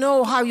need to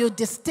know how you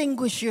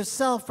distinguish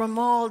yourself from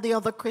all the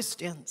other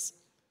Christians.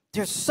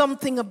 There's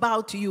something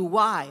about you.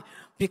 Why?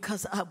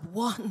 Because I've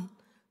won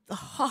the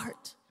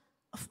heart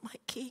of my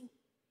king.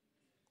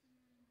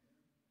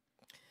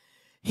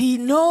 He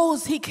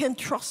knows he can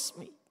trust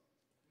me.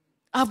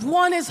 I've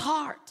won his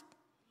heart.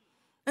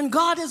 And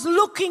God is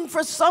looking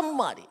for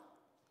somebody.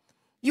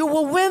 You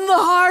will win the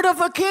heart of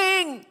a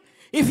king.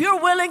 If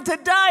you're willing to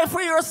die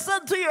for your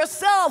son to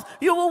yourself,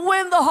 you will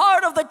win the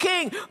heart of the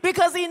king,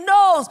 because he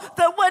knows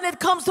that when it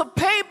comes to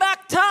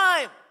payback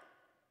time,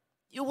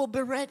 you will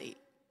be ready.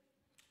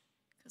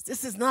 Because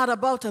this is not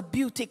about a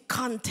beauty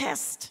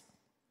contest.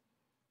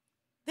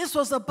 This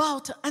was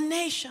about a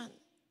nation.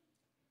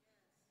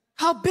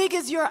 How big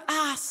is your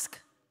ask?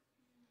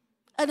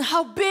 And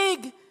how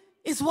big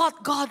is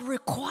what God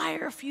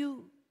requires of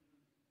you?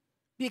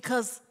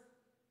 Because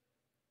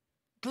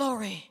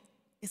glory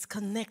is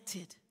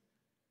connected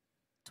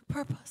to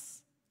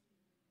purpose.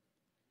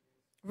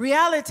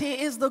 Reality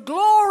is the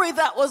glory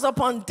that was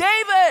upon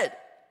David.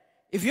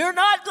 If you're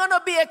not going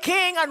to be a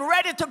king and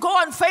ready to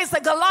go and face a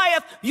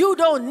Goliath, you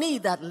don't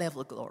need that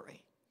level of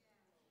glory.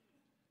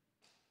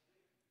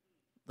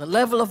 The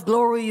level of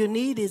glory you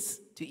need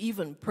is to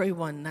even pray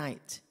one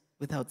night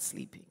without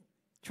sleeping.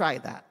 Try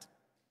that.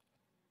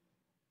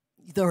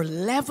 The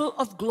level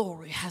of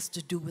glory has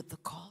to do with the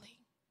calling.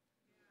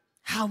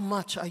 How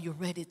much are you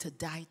ready to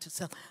die to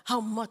self? How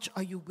much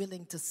are you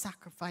willing to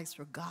sacrifice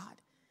for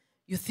God?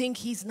 You think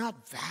he's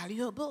not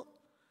valuable?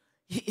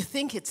 You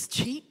think it's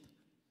cheap?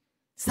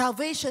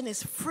 Salvation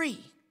is free,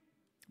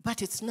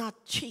 but it's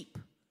not cheap.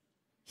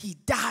 He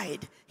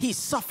died, he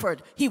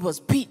suffered, he was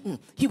beaten,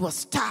 he was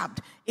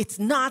stabbed. It's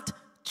not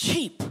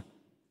cheap,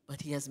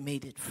 but he has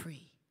made it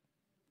free.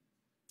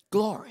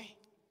 Glory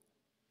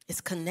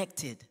is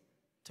connected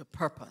to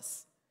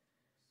purpose.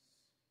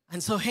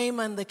 And so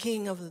Haman, the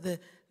king of the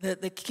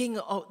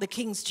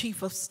king's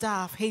chief of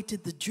staff,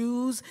 hated the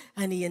Jews,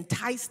 and he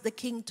enticed the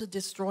king to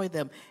destroy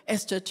them.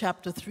 Esther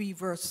chapter 3,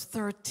 verse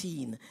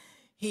 13.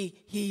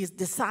 He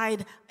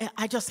decided,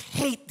 I just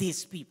hate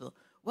these people.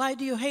 Why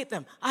do you hate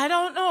them? I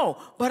don't know,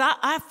 but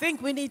I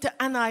think we need to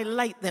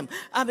annihilate them.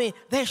 I mean,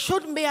 they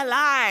shouldn't be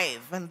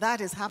alive, and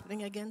that is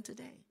happening again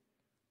today.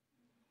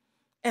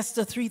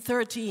 Esther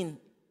 3:13.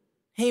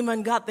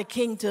 Haman got the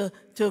king to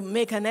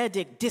make an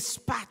edict.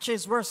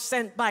 Dispatches were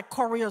sent by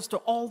couriers to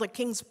all the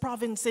king's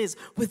provinces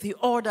with the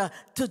order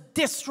to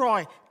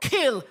destroy,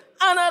 kill,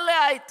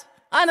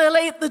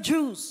 annihilate the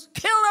Jews.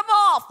 Kill them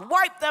off,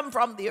 wipe them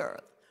from the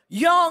earth.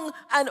 Young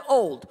and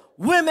old,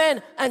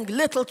 women and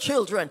little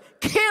children,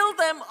 kill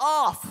them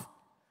off.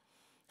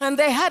 And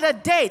they had a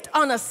date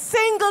on a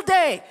single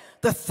day,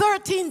 the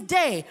 13th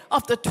day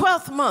of the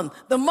 12th month,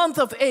 the month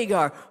of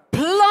Agar.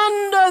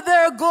 Plunder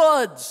their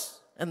goods.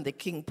 And the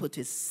king put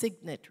his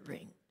signet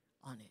ring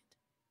on it.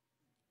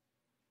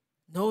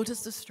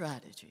 Notice the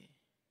strategy.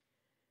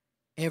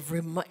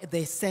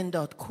 They send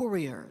out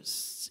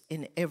couriers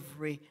in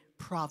every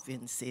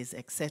provinces,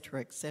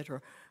 etc.,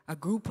 etc. A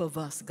group of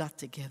us got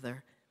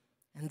together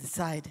and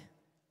decided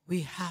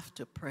we have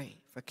to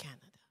pray for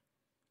Canada.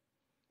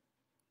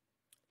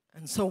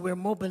 And so we're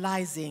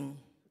mobilizing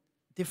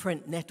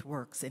different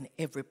networks in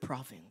every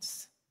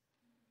province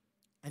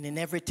and in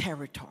every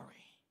territory.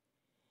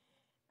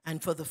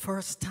 And for the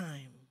first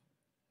time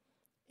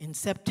in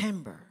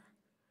September,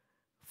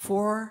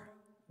 4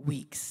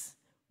 weeks,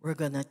 we're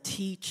going to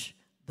teach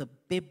the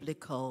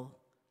biblical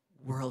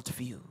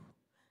worldview.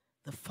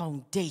 the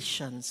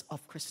foundations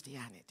of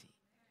Christianity.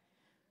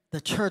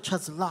 The church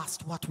has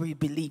lost what we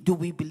believe. Do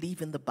we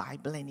believe in the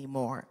Bible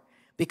anymore?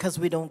 Because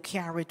we don't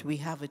carry it, we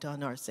have it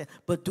on ourselves.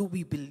 But do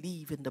we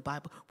believe in the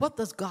Bible? What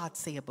does God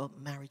say about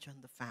marriage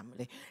and the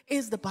family?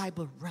 Is the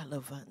Bible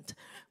relevant?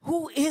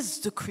 Who is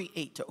the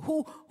creator?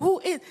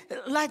 Who is,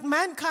 like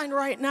mankind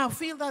right now,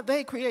 feel that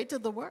they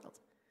created the world.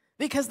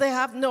 Because they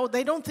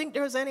don't think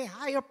there's any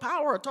higher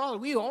power at all.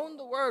 We own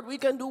the world, we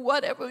can do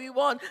whatever we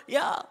want.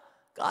 Yeah,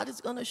 God is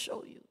going to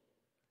show you.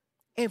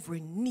 Every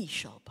knee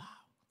shall bow.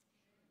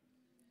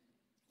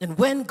 And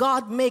when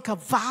God make a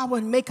vow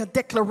and make a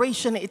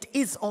declaration, it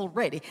is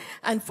already.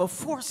 And for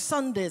 4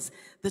 Sundays,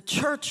 the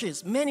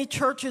churches, many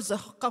churches,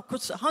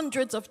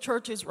 hundreds of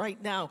churches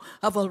right now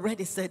have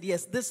already said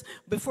yes.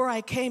 Before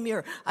I came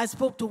here, I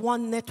spoke to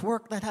one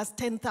network that has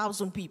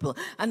 10,000 people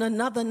and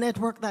another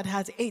network that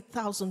has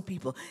 8,000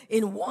 people.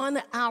 In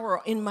 1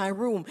 hour in my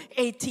room,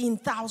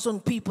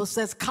 18,000 people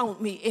says,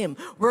 count me in.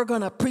 We're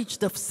going to preach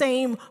the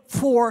same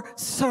 4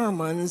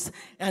 sermons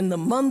in the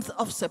month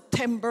of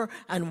September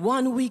and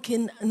 1 week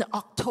in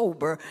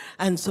October.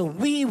 And so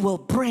we will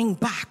bring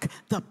back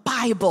the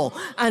Bible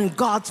and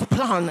God's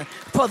plan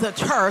for the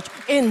church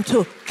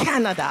into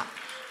Canada.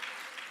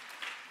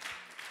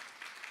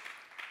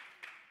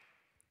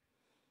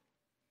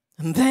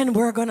 And then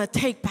we're going to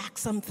take back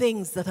some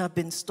things that have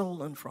been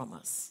stolen from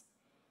us.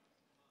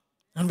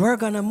 And we're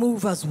going to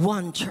move as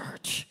one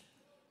church.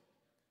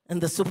 And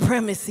the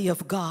supremacy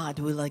of God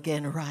will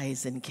again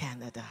rise in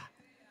Canada.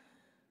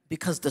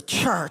 Because the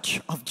church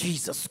of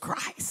Jesus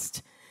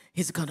Christ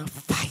is going to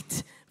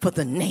fight for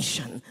the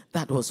nation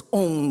that was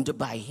owned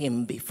by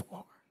him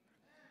before.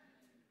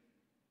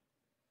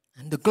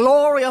 And the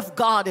glory of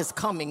God is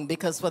coming,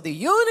 because for the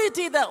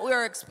unity that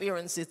we're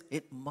experiencing,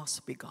 it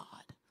must be God.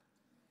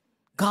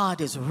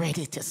 God is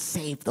ready to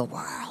save the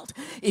world.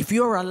 If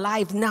you're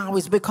alive now,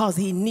 it's because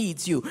he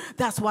needs you.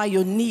 That's why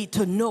you need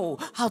to know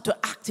how to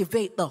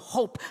activate the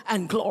hope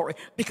and glory,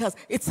 because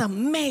it's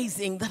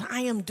amazing that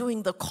I am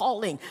doing the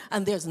calling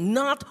and there's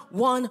not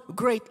one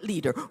great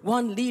leader.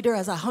 One leader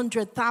has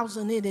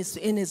 100,000 in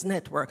his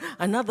network.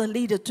 Another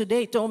leader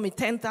today told me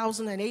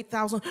 10,000 and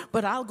 8,000,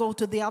 but I'll go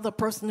to the other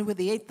person with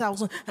the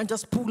 8,000 and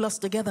just pool us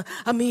together.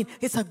 I mean,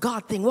 it's a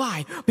God thing.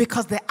 Why?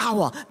 Because the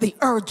hour, the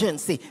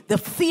urgency, the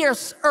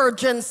fierce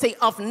urgency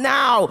of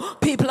now,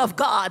 people of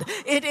God.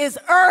 It is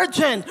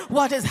urgent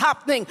what is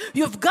happening.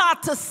 You've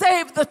got to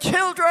save the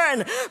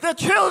children. The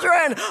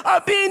children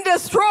are being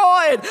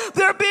destroyed.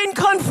 They're being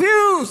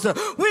confused.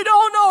 We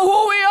don't know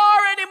who we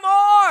are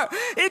anymore.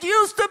 It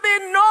used to be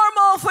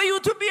normal for you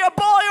to be a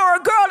boy or a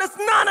girl. It's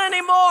not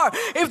anymore.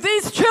 If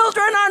these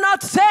children are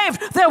not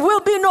saved, there will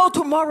be no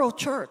tomorrow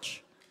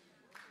church.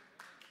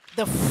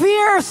 The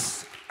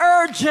fierce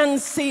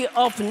urgency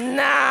of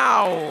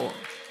now.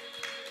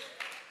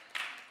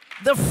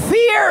 The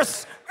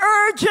fierce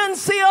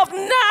urgency of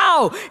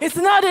now. It's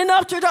not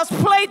enough to just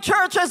play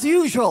church as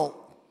usual.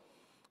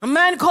 A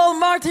man called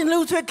Martin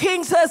Luther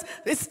King says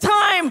it's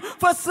time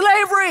for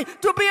slavery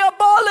to be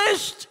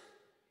abolished.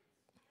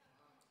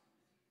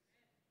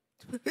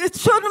 It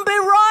shouldn't be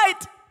right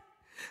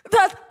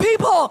that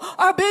people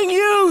are being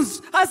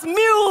used as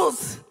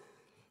mules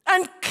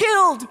and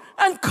killed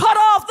and cut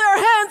off their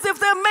hands if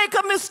they make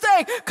a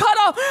mistake, cut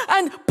off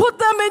and put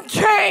them in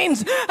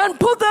chains and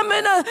put them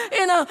in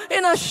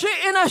a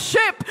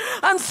ship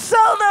and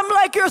sell them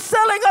like you're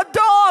selling a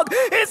dog.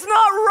 It's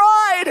not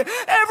right.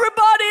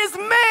 Everybody is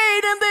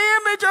made in the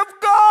image of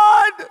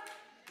God.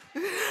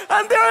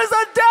 And there is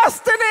a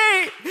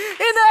destiny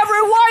in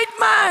every white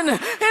man,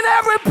 in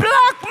every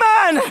black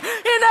man,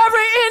 in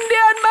every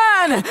Indian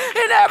man,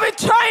 in every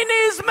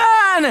Chinese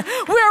man.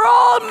 We're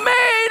all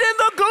made in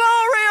the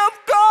glory of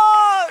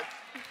God.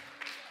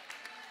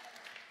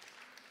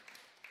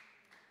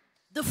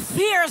 The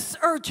fierce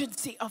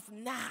urgency of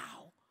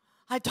now.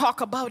 I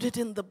talk about it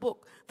in the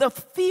book. The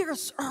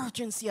fierce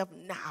urgency of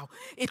now.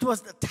 It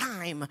was the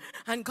time,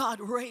 and God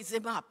raised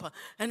him up,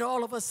 and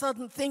all of a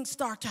sudden things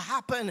start to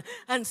happen,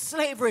 and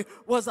slavery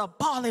was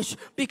abolished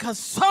because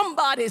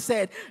somebody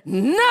said,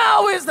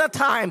 now is the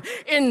time.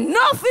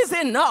 Enough is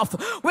enough.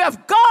 We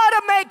have got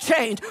to make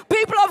change.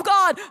 People of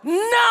God,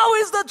 now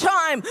is the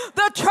time.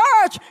 The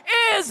church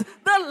is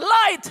the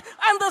light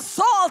and the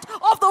salt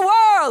of the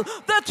world.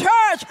 The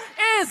church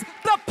is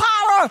the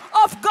power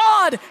of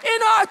God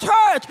in our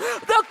church.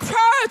 The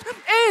church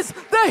is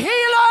the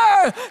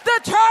healer. The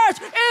church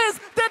is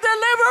the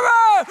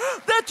deliverer.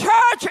 The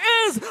church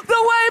is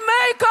the way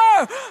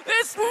maker.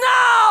 It's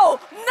now.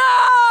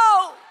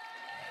 Now.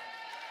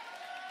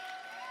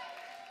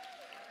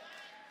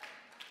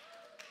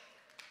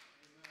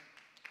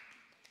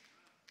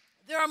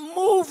 There are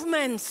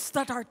movements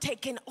that are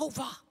taking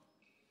over.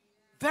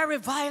 Very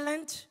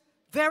violent,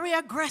 very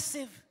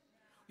aggressive.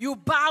 You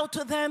bow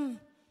to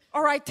them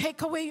or I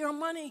take away your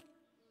money.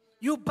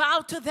 You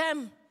bow to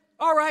them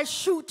or I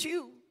shoot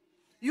you.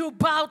 You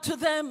bow to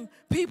them,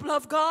 people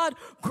of God.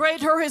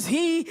 Greater is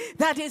he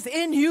that is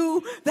in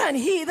you than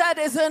he that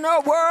is in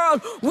our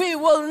world. We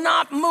will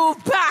not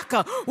move back.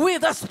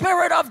 The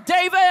spirit of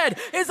David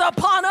is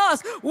upon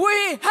us.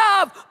 We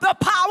have the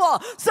power.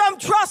 Some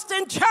trust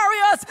in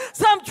chariots,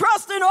 some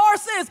trust in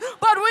horses,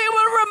 but we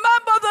will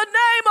remember the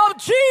name of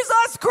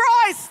Jesus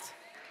Christ.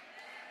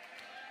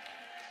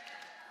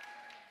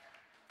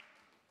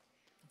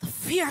 The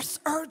fierce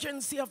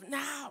urgency of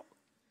now.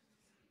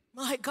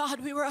 My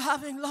God, we were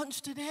having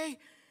lunch today,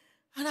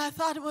 and I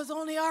thought it was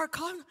only our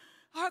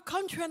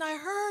country, and I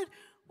heard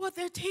what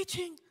they're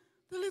teaching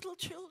the little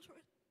children.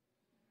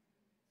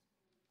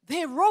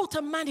 They wrote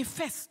a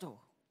manifesto,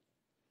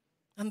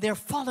 and they're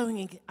following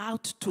it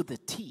out to the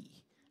T,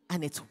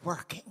 and it's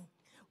working.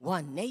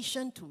 1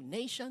 nation, 2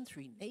 nations,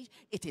 3 nations.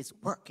 It is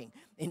working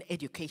in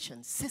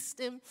education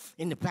system,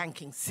 in the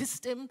banking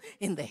system,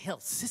 in the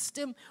health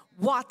system.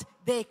 What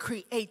they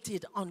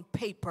created on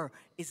paper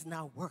is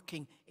now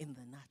working in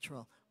the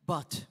natural.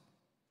 But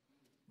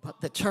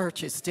the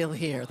church is still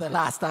here. The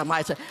last time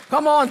I said,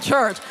 come on,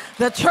 church.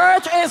 The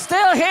church is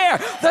still here.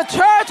 The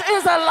church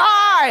is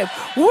alive.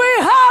 We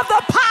have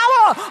the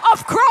power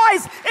of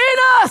Christ in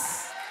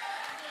us.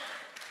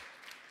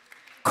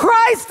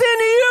 Christ in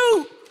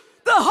you.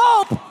 The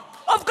hope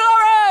of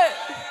glory.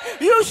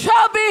 You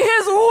shall be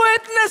his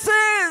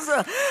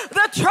witnesses.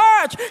 The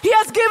church, he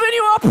has given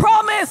you a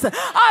promise.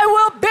 I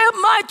will build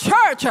my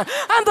church,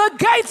 and the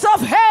gates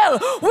of hell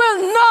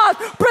will not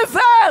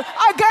prevail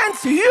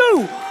against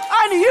you.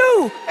 And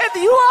you, if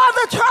you are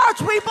the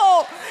church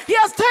people, he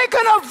has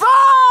taken a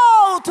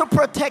vow to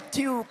protect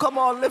you. Come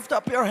on, lift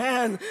up your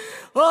hand.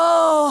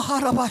 Oh,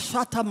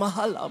 harabashata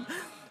mahalam.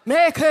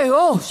 Meke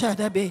o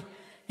shadabi.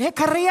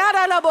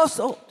 Ekariara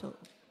labosoto.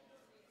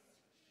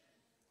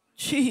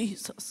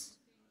 Jesus.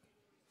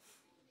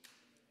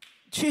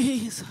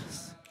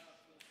 Jesus.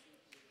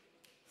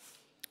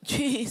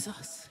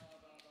 Jesus.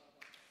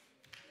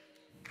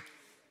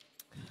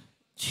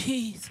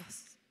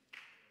 Jesus.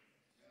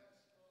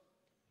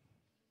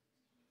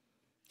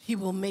 He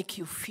will make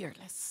you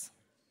fearless.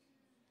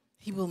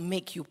 He will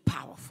make you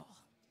powerful.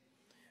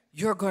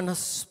 You're going to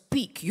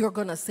speak. You're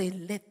going to say,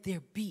 let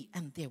there be,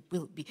 and there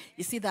will be.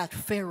 You see that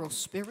Pharaoh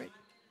spirit?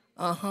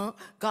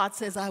 God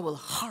says, I will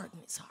harden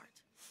his heart.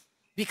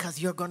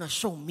 Because you're going to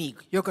show me,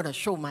 you're going to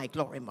show my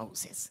glory,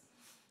 Moses.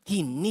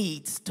 He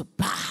needs to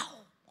bow.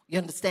 You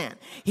understand?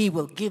 He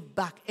will give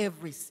back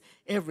every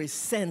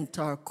cent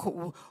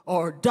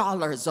or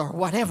dollars or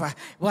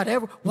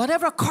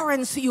whatever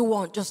currency you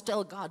want. Just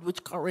tell God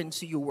which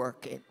currency you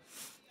work in.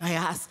 I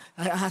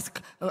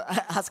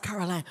asked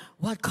Caroline,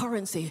 what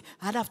currency?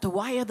 I'd have to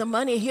wire the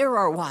money here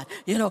or what?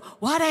 You know,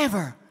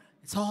 whatever.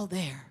 It's all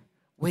there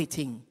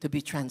waiting to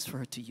be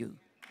transferred to you.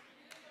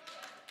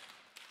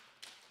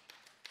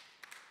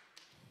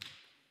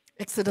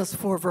 Exodus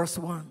 4 verse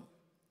 1.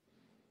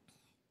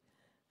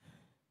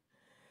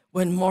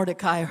 When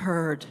Mordecai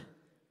heard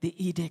the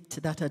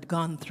edict that had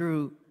gone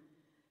through,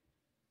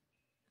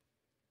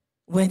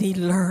 when he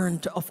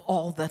learned of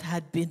all that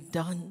had been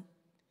done,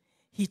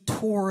 he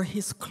tore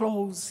his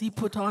clothes, he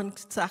put on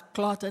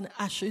sackcloth and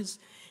ashes.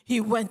 He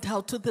went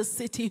out to the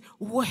city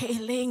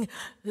wailing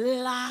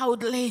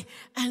loudly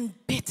and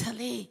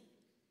bitterly.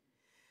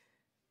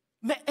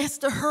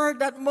 Esther heard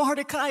that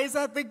Mordecai is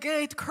at the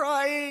gate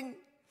crying.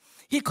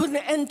 He couldn't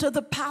enter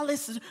the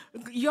palace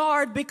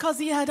yard because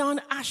he had on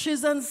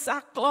ashes and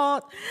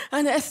sackcloth.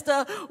 And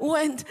Esther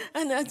went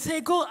and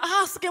said, go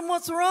ask him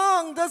what's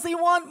wrong. Does he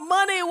want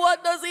money?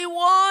 What does he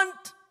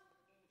want?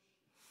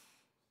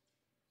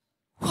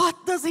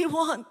 What does he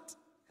want?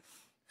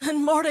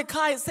 And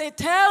Mordecai said,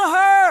 tell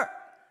her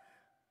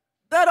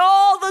that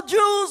all the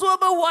Jews will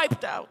be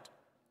wiped out.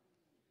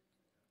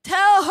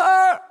 Tell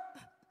her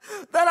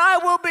that I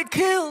will be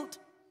killed.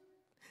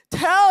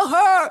 Tell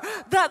her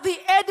that the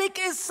edict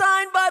is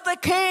signed by the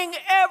king.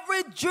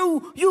 Every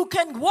Jew, you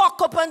can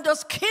walk up and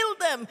just kill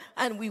them,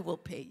 and we will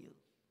pay you.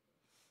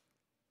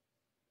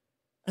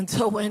 And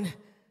so when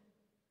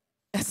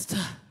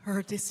Esther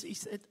heard this, she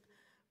said,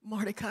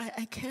 Mordecai,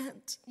 I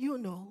can't. You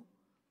know,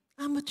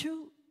 I'm a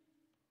Jew.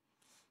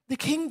 The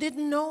king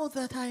didn't know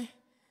that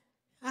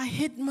I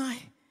hid my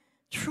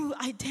true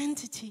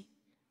identity.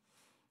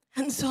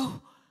 And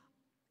so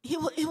he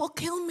will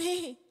kill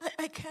me.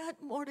 I can't,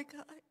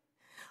 Mordecai.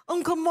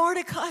 Uncle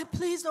Mordecai,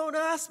 please don't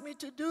ask me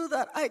to do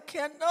that. I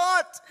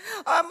cannot.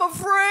 I'm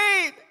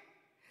afraid.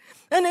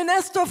 And in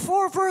Esther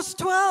 4 verse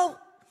 12,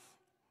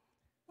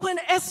 when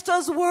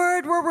Esther's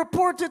word were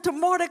reported to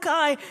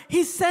Mordecai,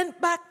 he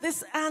sent back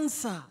this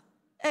answer.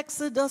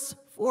 Exodus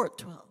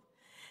 4:12.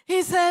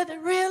 He said,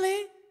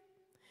 really?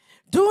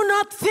 Do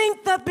not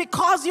think that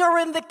because you're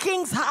in the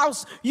king's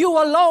house, you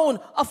alone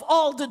of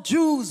all the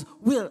Jews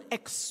will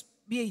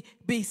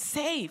be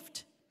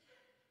saved.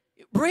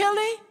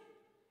 Really?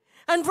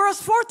 And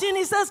verse 14,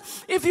 he says,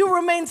 if you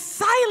remain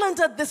silent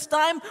at this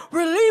time,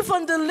 relief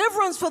and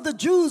deliverance for the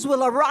Jews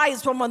will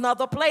arise from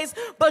another place,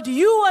 but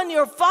you and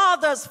your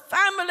father's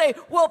family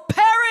will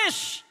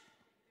perish.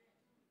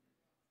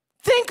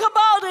 Think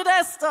about it,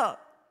 Esther.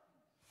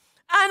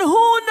 And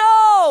who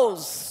knows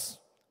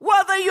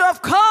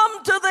have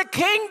come to the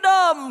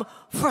kingdom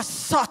for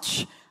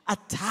such a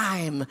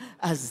time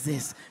as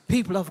this.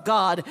 People of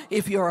God,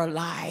 if you're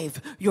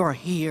alive, you're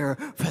here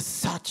for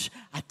such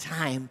a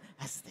time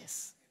as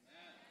this.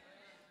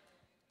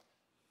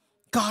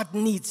 God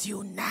needs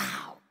you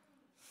now.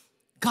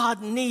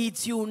 God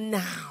needs you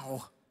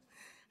now.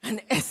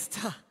 And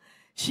Esther,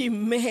 she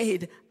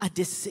made a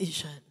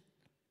decision.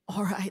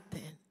 All right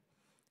then,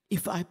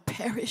 if I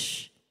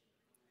perish,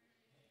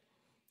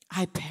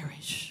 I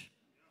perish.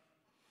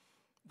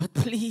 But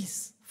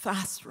please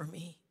fast for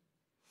me,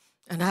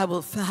 and I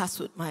will fast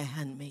with my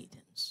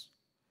handmaidens.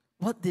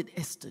 What did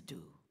Esther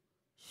do?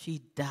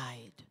 She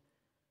died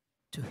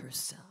to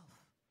herself.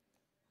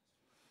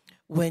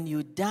 When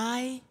you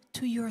die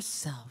to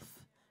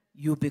yourself,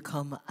 you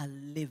become a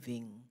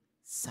living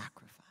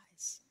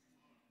sacrifice.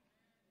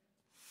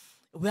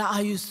 Well,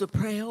 I used to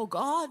pray, oh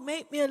God,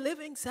 make me a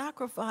living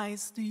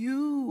sacrifice to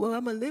you. Well,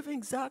 I'm a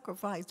living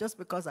sacrifice just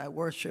because I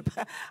worship.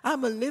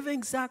 I'm a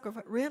living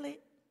sacrifice. Really?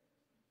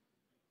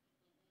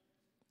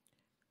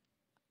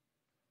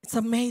 It's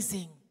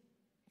amazing.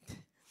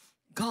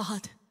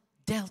 God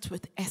dealt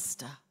with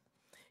Esther.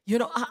 You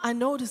know, I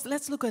noticed,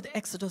 let's look at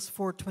Exodus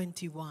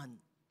 4:21.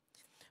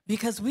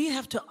 Because we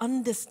have to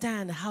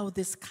understand how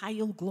this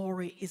Kyle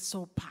glory is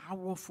so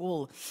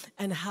powerful,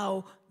 and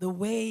how the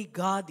way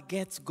God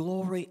gets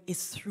glory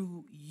is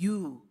through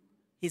you,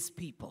 his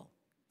people.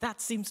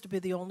 That seems to be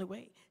the only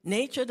way.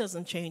 Nature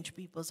doesn't change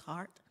people's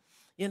heart.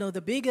 You know,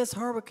 the biggest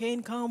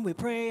hurricane come, we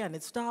pray and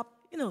it stopped,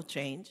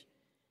 change.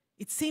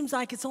 It seems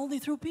like it's only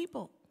through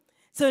people.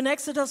 So in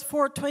Exodus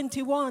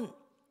 4:21,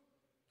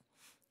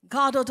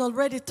 God had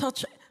already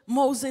touched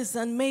Moses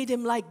and made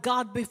him like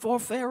God before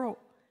Pharaoh.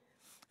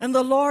 And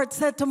the Lord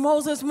said to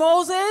Moses,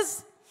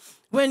 Moses,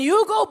 when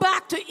you go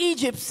back to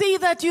Egypt, see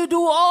that you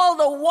do all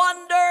the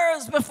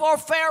wonders before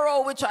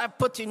Pharaoh, which I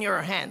put in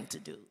your hand to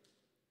do.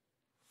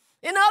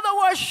 In other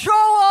words, show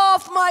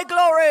off my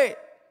glory.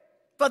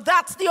 But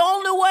that's the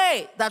only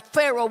way that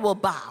Pharaoh will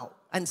bow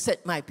and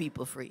set my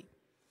people free.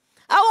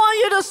 I want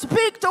you to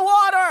speak to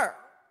water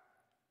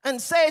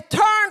and say,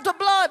 turn to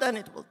blood, and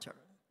it will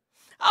turn.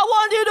 I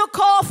want you to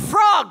call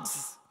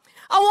frogs.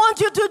 I want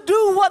you to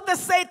do what the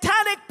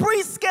satanic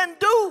priests can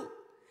do.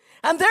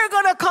 And they're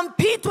going to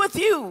compete with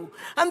you.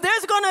 And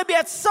there's going to be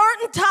a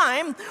certain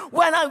time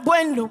when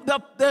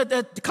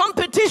the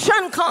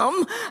competition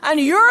come, and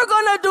you're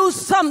going to do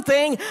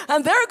something,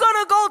 and they're going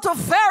to go to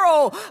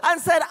Pharaoh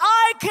and said,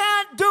 I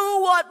can't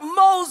do what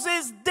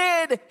Moses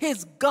did.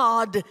 His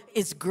God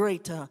is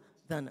greater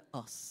than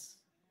us.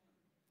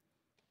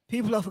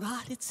 People of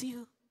God, it's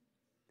you.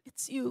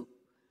 It's you.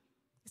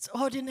 It's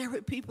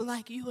ordinary people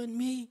like you and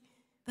me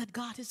that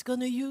God is going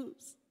to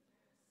use.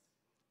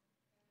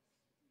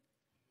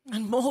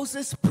 And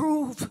Moses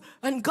proved,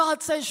 and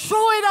God says,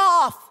 show it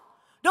off.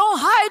 Don't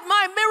hide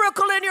my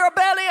miracle in your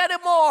belly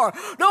anymore.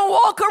 Don't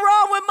walk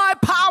around with my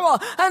power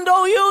and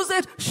don't use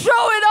it.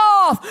 Show it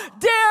off.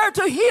 Dare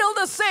to heal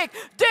the sick.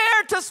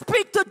 Dare to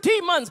speak to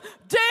demons.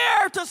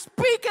 Dare to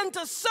speak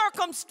into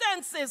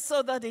circumstances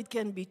so that it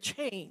can be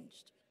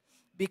changed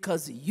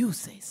because you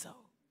say so.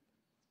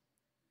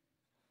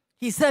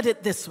 He said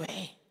it this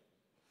way.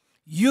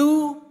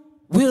 You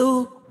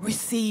will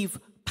receive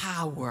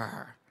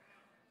power,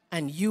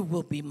 and you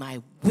will be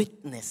my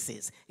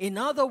witnesses. In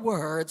other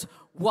words,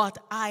 what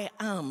I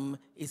am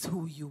is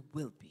who you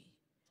will be.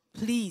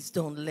 Please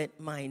don't let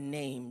my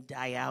name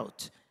die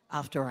out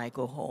after I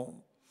go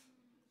home.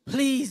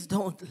 Please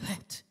don't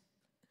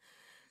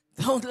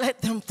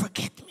let them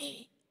forget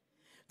me.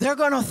 They're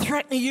going to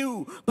threaten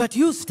you, but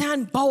you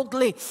stand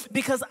boldly,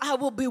 because I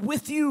will be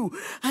with you,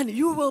 and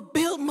you will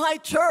build my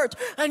church,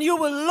 and you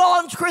will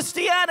launch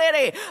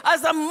Christianity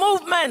as a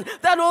movement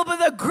that will be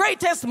the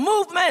greatest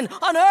movement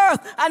on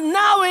earth. And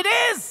now it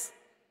is.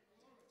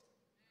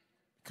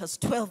 Because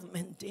 12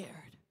 men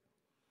dared.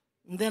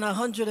 And then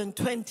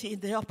 120 in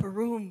the upper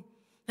room,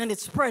 and it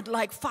spread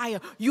like fire.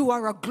 You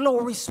are a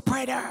glory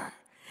spreader.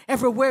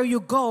 Everywhere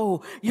you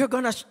go, you're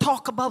going to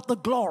talk about the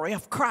glory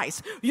of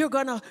Christ. You're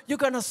going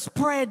to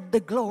spread the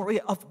glory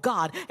of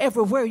God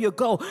everywhere you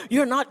go.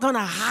 You're not going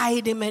to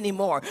hide him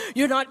anymore.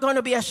 You're not going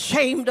to be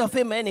ashamed of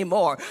him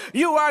anymore.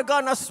 You are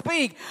going to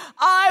speak,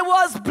 I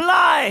was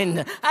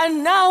blind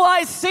and now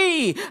I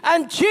see,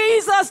 and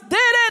Jesus did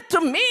it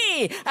to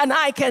me, and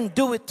I can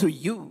do it to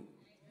you.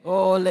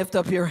 Oh, lift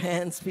up your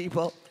hands,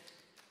 people.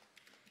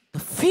 The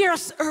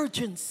fierce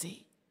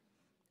urgency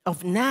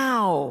of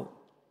now.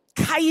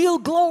 Kyle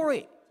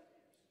glory.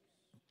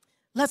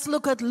 Let's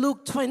look at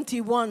Luke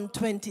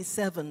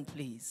 21:27,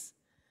 please.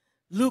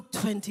 Luke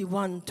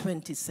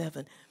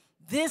 21:27.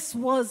 This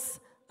was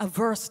a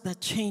verse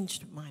that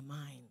changed my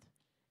mind.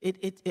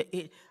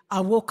 I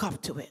woke up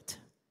to it.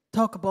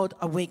 Talk about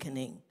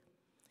awakening.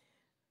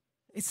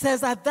 It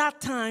says at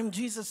that time,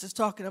 Jesus is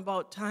talking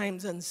about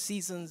times and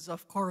seasons,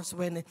 of course,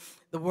 when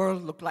the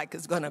world looked like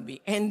it's going to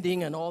be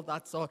ending and all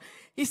that. So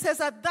he says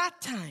at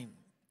that time,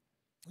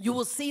 you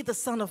will see the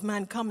Son of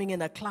Man coming in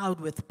a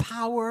cloud with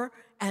power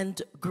and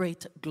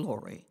great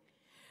glory.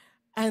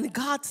 And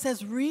God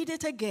says, read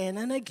it again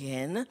and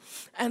again.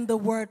 And the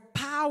word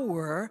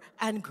power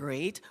and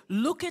great,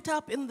 look it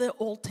up in the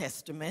Old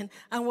Testament.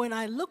 And when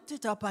I looked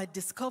it up, I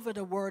discovered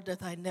a word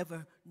that I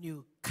never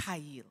knew,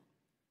 kail.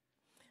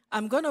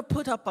 I'm going to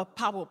put up a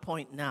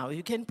PowerPoint now.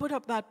 You can put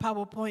up that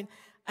PowerPoint,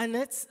 and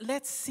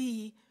let's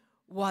see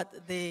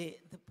what they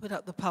put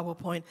up the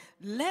PowerPoint.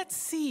 Let's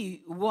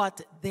see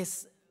what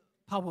this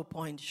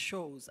PowerPoint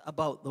shows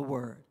about the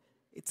word.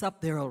 It's up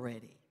there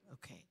already.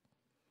 Okay.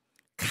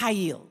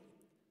 Kail.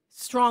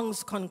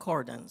 Strong's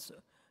Concordance.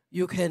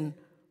 You can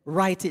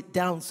write it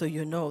down so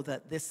you know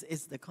that this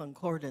is the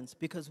concordance,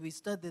 because we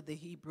studied the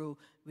Hebrew,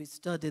 we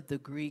studied the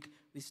Greek,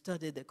 we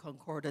studied the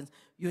concordance.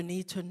 You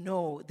need to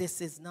know this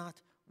is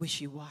not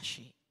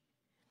wishy-washy.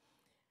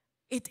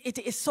 It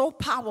is so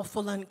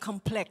powerful and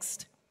complex.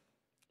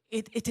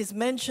 It is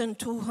mentioned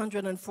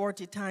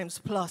 240 times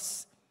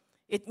plus.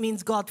 It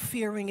means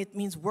God-fearing, it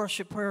means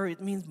worshiper,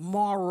 it means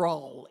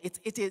moral. It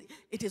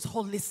is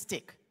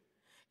holistic.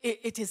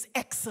 It is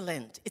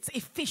excellent, it's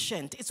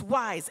efficient, it's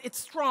wise, it's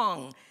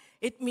strong.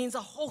 It means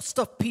a host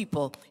of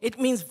people. It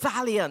means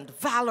valiant,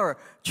 valor,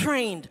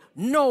 trained,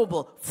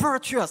 noble,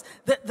 virtuous.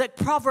 The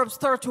Proverbs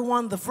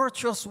 31, the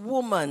virtuous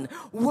woman,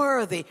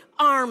 worthy,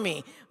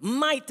 army,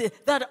 mighty,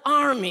 that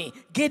army,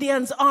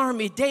 Gideon's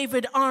army,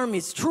 David's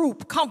armies,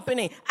 troop,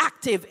 company,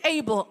 active,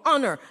 able,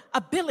 honor,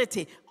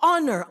 ability,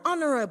 honor,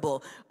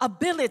 honorable,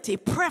 ability,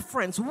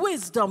 preference,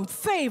 wisdom,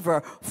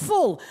 favor,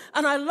 full.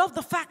 And I love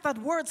the fact that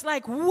words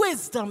like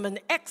wisdom and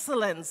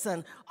excellence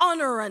and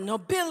honor and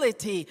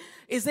nobility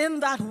is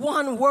in that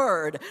one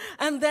word.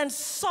 And then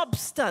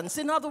substance,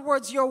 in other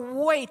words, you're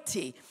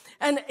weighty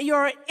and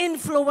you're an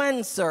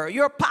influencer,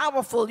 you're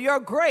powerful, you're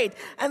great.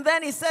 And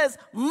then he says,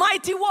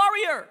 mighty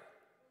warrior.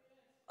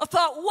 I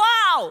thought,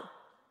 wow,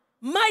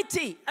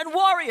 mighty and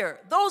warrior,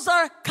 those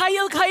are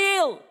kail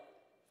kail.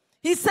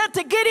 He said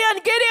to Gideon,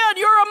 Gideon,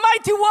 you're a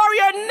mighty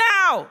warrior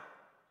now.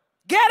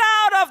 Get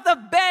out of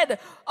the bed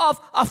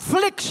of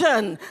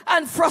affliction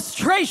and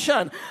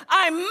frustration.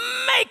 I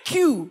make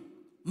you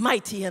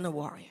mighty and a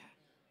warrior.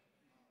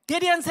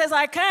 Gideon says,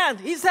 I can't.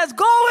 He says,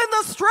 go in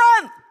the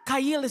strength.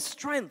 Kail is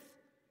strength.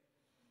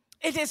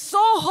 It is so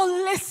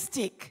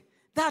holistic,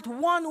 that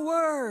one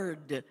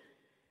word.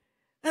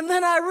 And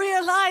then I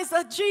realized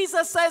that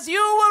Jesus says, you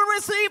will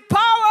receive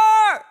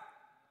power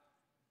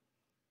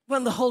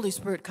when the Holy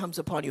Spirit comes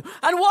upon you.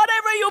 And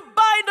whatever you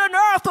bind on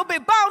earth will be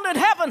bound in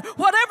heaven.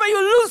 Whatever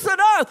you loose on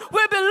earth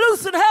will be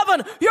loose in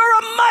heaven. You're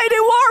a mighty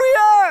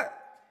warrior.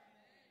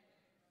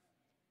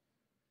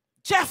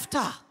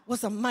 Jephthah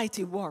was a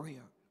mighty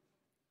warrior.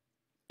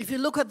 If you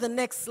look at the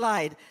next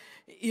slide,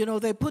 you know,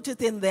 they put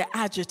it in their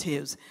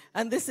adjectives.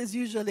 And this is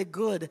usually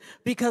good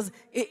because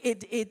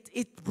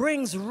it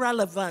brings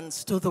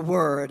relevance to the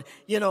word.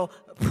 You know,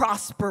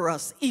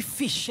 prosperous,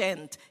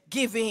 efficient,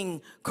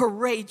 giving,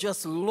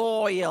 courageous,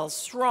 loyal,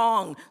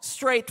 strong,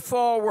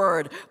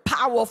 straightforward,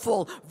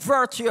 powerful,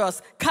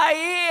 virtuous,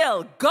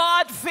 kail,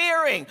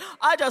 God-fearing.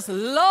 I just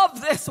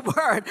love this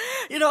word.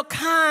 You know,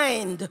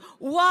 kind,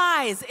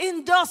 wise,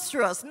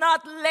 industrious,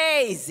 not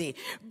lazy,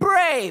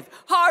 brave,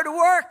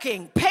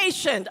 hardworking,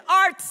 patient,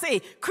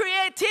 artsy,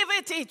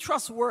 creativity,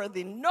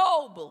 trustworthy,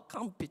 noble,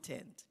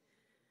 competent.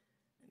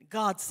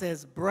 God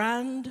says,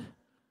 Brand,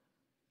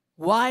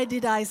 why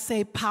did I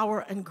say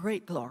power and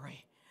great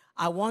glory?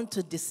 I want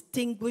to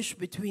distinguish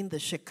between the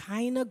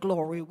Shekinah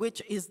glory,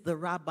 which is the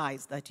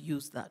rabbis that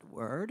use that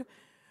word.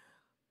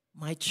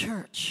 My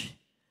church,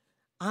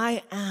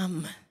 I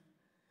am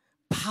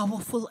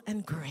powerful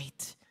and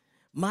great.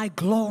 My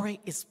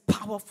glory is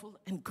powerful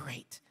and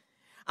great.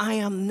 I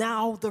am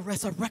now the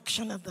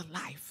resurrection and the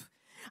life.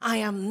 I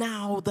am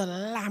now the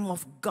Lamb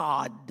of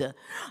God.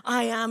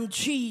 I am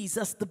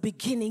Jesus, the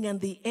beginning and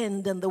the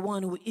end, and the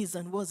one who is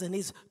and was and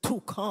is to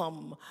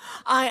come.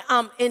 I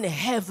am in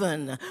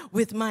heaven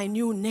with my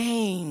new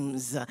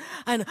names,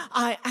 and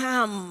I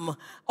am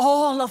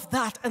all of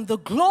that, and the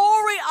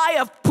glory I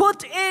have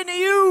put in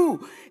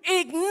you,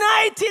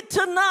 ignited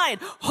tonight.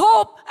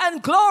 Hope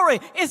and glory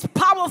is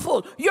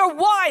powerful. You're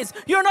wise.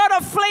 You're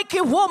not a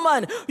flaky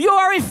woman. You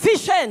are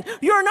efficient.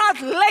 You're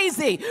not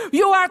lazy.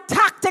 You are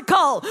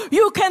tactical.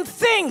 You can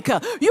think.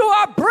 You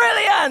are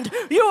brilliant.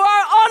 You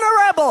are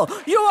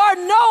honorable. You are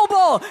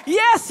noble.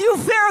 Yes, you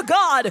fear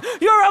God.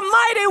 You're a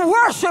mighty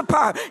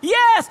worshiper.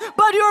 Yes,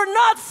 but you're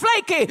not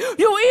flaky.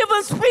 You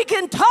even speak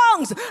in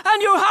tongues,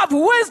 and you have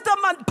wisdom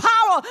and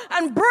power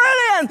and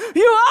brilliant.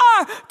 You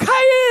are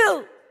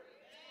kail.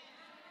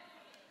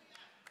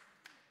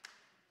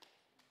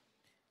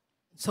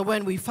 So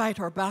when we fight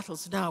our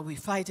battles now, we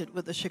fight it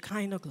with the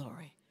Shekinah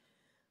glory.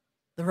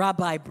 The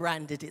rabbi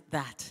branded it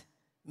that,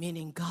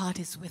 meaning God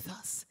is with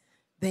us.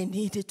 They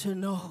needed to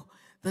know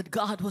that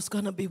God was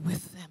going to be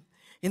with them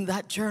in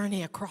that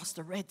journey across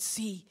the Red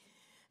Sea.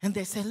 And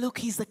they said, look,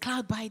 he's the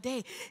cloud by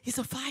day. He's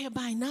a fire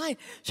by night.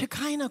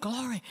 Shekinah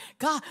glory.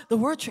 God, the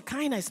word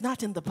Shekinah is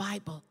not in the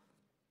Bible.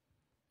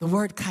 The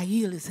word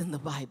kail is in the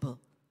Bible.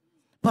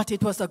 But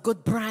it was a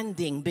good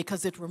branding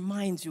because it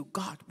reminds you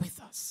God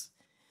with us.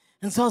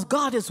 And so as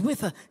God is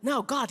with us,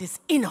 now God is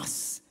in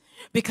us.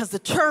 Because the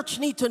church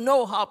needs to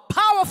know how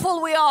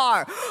powerful we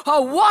are,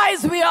 how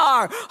wise we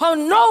are, how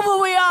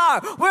noble we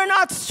are. We're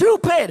not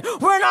stupid.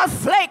 We're not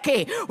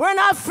flaky. We're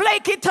not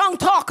flaky tongue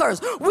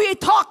talkers. We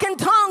talk in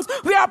tongues.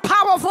 We are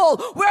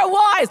powerful. We're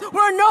wise.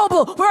 We're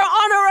noble. We're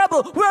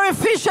honorable. We're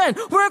efficient.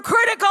 We're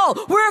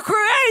critical. We're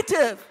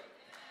creative.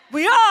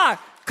 We are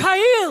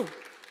Kail.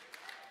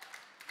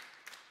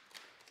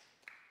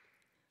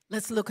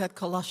 Let's look at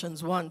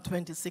Colossians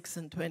 1:26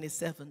 and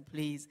 27,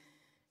 please.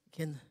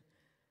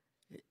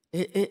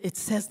 It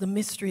says the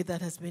mystery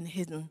that has been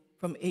hidden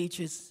from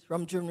ages,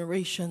 from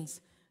generations,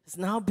 has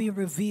now been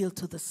revealed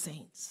to the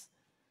saints,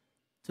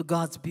 to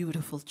God's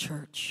beautiful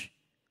church.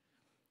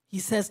 He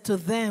says to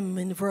them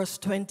in verse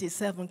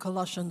 27,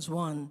 Colossians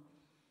 1,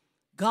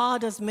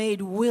 God has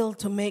made will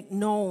to make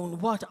known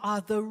what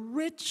are the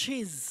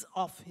riches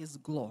of his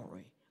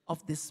glory,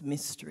 of this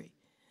mystery.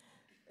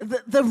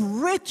 The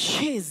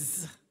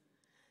riches.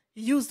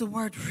 He used the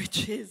word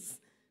riches.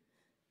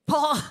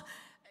 Paul,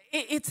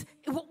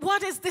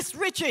 what is this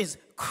riches?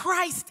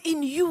 Christ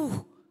in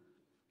you,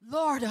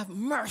 Lord of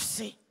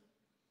mercy.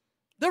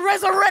 The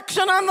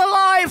resurrection and the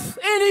life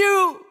in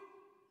you.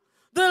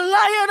 The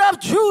Lion of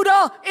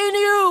Judah in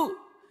you.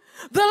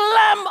 The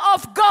Lamb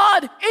of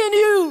God in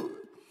you.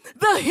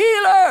 The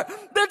healer,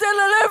 the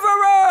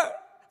deliverer,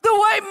 the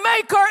way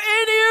maker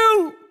in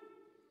you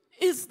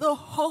is the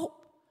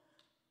hope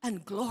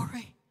and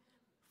glory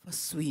for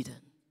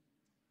Sweden.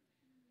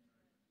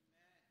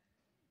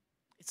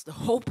 It's the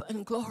hope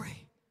and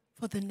glory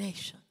for the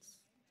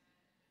nations.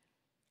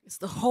 It's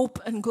the hope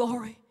and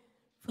glory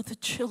for the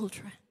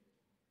children.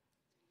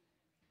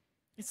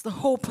 It's the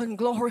hope and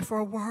glory for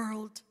a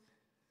world.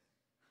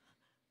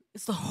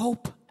 It's the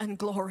hope and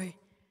glory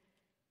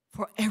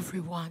for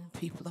everyone,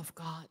 people of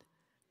God.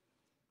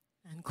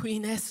 And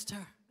Queen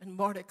Esther and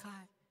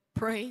Mordecai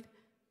prayed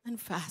and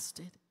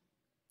fasted.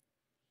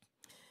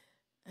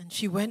 And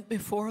she went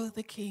before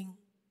the king.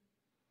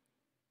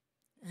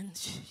 And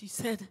she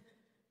said,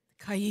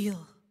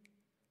 Kail,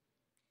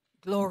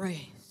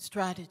 glory,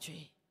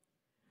 strategy.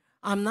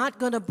 I'm not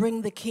going to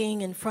bring the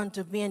king in front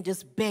of me and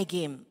just beg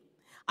him.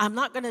 I'm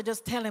not going to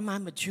just tell him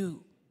I'm a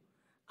Jew.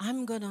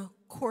 I'm going to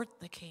court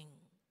the king.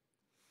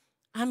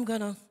 I'm going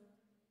to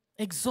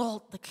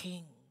exalt the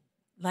king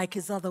like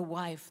his other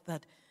wife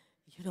that,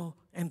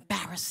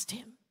 embarrassed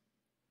him.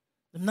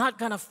 I'm not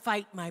going to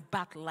fight my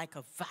battle like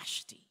a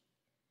Vashti.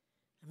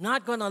 I'm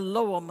not going to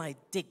lower my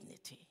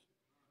dignity.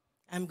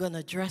 I'm going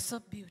to dress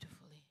up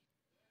beautifully.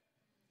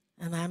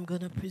 And I'm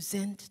going to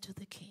present to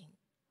the king.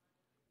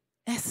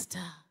 Esther,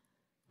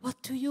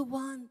 what do you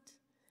want?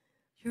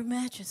 Your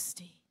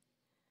Majesty,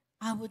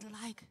 I would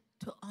like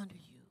to honor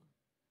you.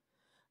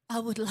 I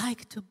would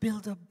like to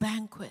build a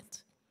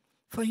banquet,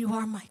 for you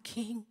are my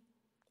king,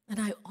 and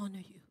I honor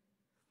you.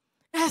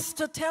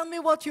 Esther, tell me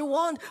what you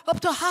want.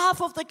 Up to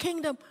half of the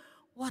kingdom.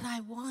 What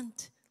I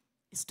want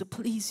is to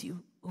please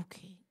you, O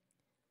king.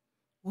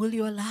 Will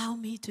you allow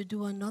me to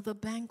do another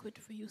banquet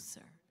for you,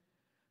 sir?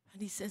 And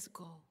he says,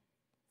 go.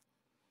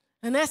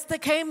 And Esther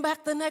came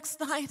back the next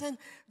night and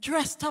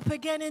dressed up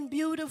again and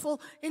beautiful.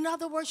 In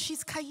other words,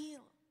 she's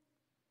Kail.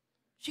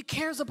 She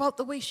cares about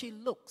the way she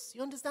looks.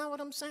 You understand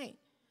what I'm saying?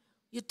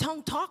 You're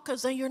tongue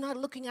talkers and you're not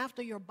looking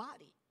after your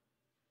body.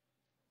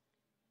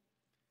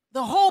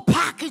 The whole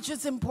package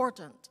is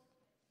important.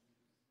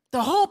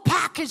 The whole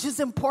package is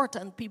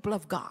important, people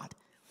of God.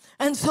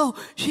 And so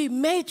she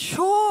made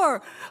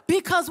sure,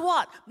 because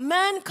what?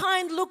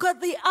 Mankind look at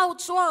the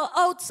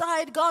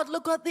outside, God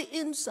look at the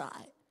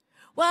inside.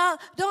 Well,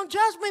 don't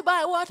judge me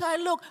by what I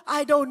look.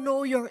 I don't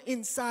know your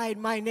inside.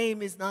 My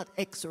name is not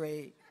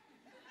X-ray.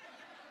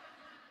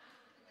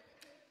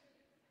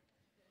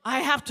 I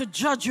have to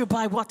judge you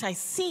by what I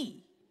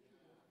see.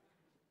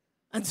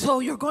 And so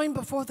you're going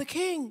before the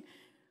king.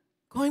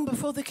 Going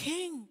before the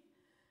king.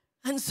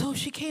 And so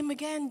she came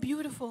again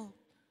beautiful.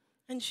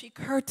 And she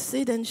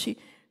curtsied and she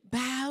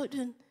bowed.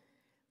 And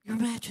Your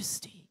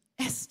Majesty,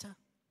 Esther,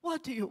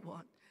 what do you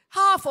want?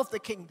 Half of the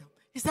kingdom.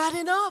 Is that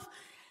enough?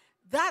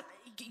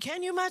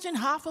 Can you imagine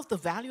half of the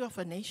value of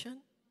a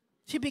nation?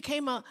 She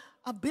became a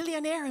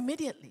billionaire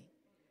immediately.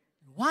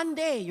 One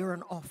day you're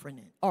an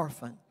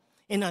orphan.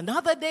 In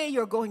another day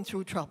you're going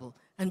through trouble.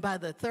 And by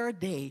the third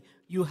day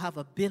you have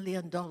 $1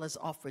 billion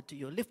offered to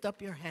you. Lift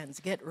up your hands.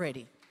 Get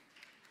ready.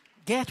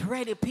 Get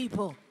ready,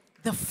 people.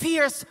 The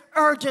fierce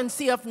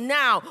urgency of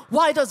now.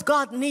 Why does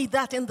God need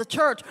that in the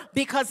church?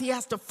 Because he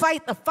has to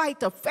fight the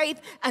fight of faith,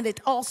 and it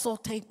also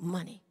takes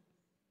money.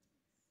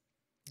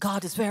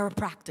 God is very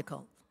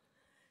practical.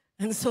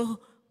 And so,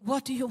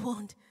 what do you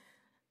want?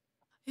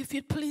 If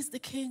it please the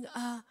king,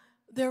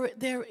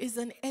 there is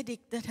an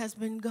edict that has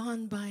been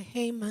gone by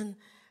Haman,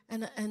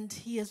 and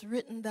he has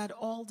written that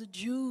all the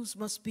Jews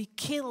must be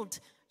killed.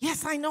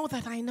 Yes, I know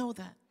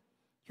that.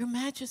 Your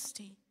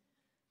Majesty,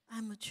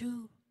 I'm a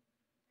Jew.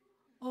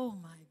 Oh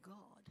my God.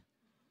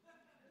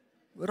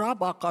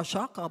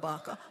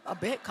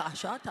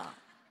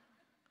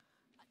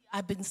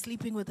 I've been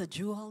sleeping with a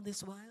Jew all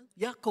this while.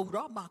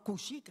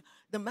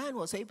 The man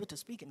was able to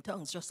speak in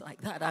tongues just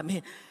like that. I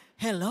mean,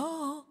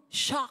 hello,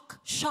 shock,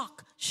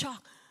 shock,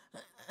 shock.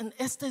 And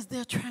Esther's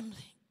there trembling.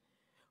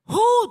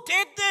 Who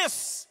did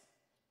this?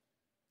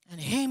 And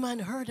Haman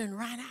heard and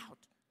ran out.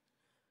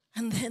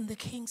 And then the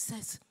king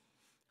says,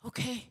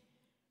 okay.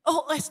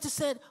 Oh, Esther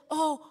said,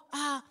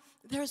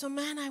 there's a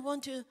man I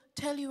want to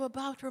tell you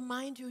about,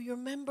 remind you. You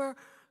remember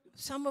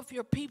some of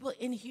your people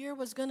in here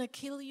was going to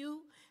kill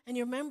you? And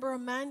you remember a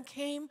man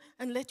came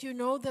and let you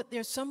know that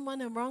there's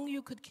someone among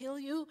you could kill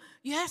you?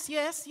 Yes,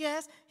 yes,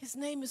 yes. His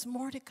name is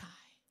Mordecai.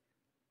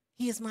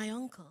 He is my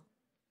uncle.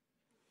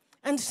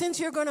 And since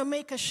you're going to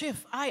make a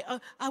shift, I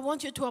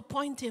want you to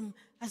appoint him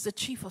as the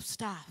chief of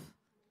staff.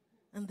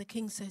 And the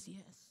king says,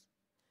 yes.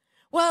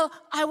 Well,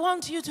 I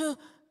want you to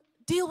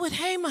deal with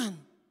Haman.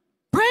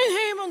 Bring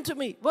Haman to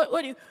me.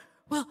 What do you?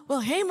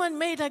 Well, Haman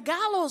made a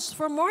gallows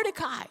for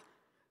Mordecai.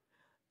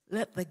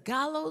 Let the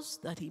gallows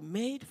that he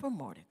made for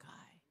Mordecai,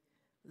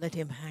 let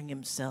him hang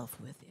himself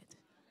with it.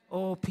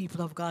 Oh,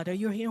 people of God, are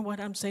you hearing what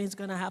I'm saying is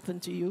going to happen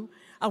to you?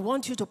 I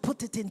want you to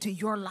put it into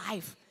your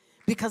life,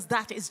 because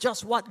that is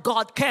just what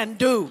God can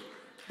do.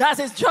 That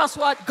is just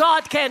what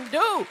God can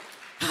do.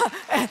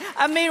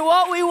 I mean,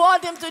 what we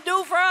want him to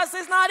do for us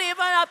is not even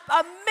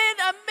a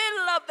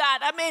middle of that.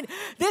 I mean,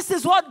 this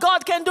is what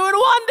God can do in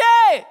one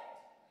day.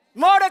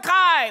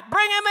 Mordecai,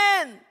 bring him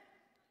in.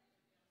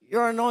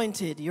 You're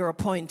anointed, you're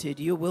appointed,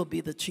 you will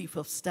be the chief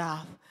of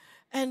staff.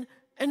 And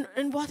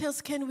what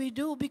else can we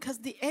do? Because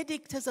the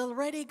edict has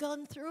already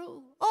gone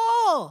through.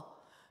 Oh,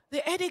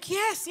 the edict,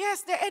 yes,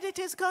 the edict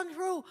has gone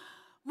through.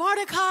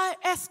 Mordecai,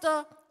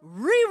 Esther,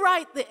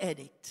 rewrite the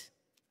edict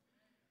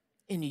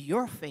in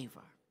your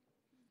favor.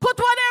 Put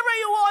whatever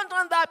you want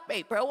on that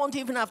paper. I won't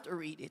even have to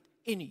read it.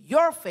 In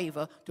your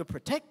favor to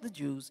protect the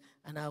Jews,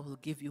 and I will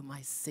give you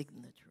my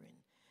signature in.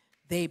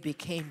 They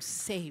became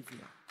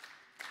savior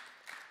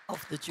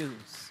of the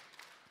Jews.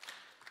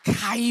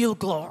 Kyle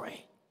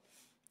glory.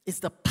 It's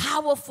the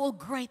powerful,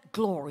 great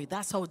glory.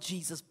 That's how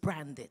Jesus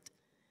branded.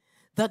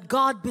 That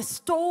God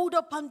bestowed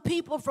upon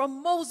people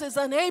from Moses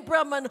and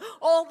Abraham and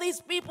all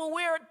these people,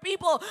 weird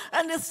people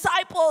and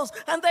disciples,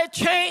 and they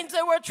changed,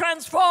 they were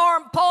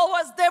transformed. Paul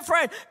was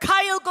different.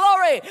 Kyle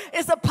glory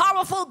is the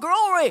powerful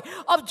glory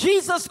of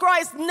Jesus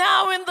Christ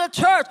now in the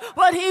church,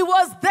 but he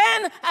was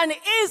then and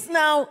is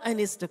now and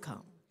is to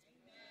come.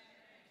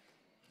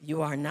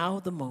 You are now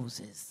the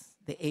Moses,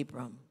 the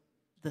Abram,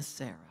 the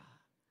Sarah,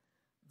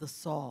 the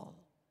Saul,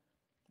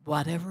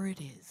 whatever it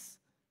is.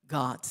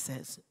 God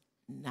says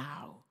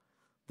now.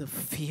 The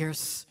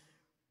fierce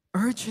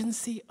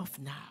urgency of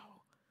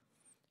now.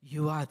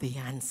 You are the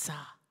answer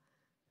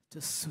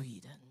to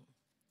Sweden.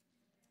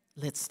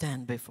 Let's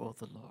stand before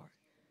the Lord.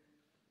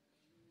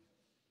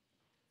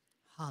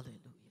 Hallelujah.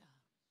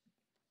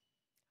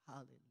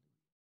 Hallelujah.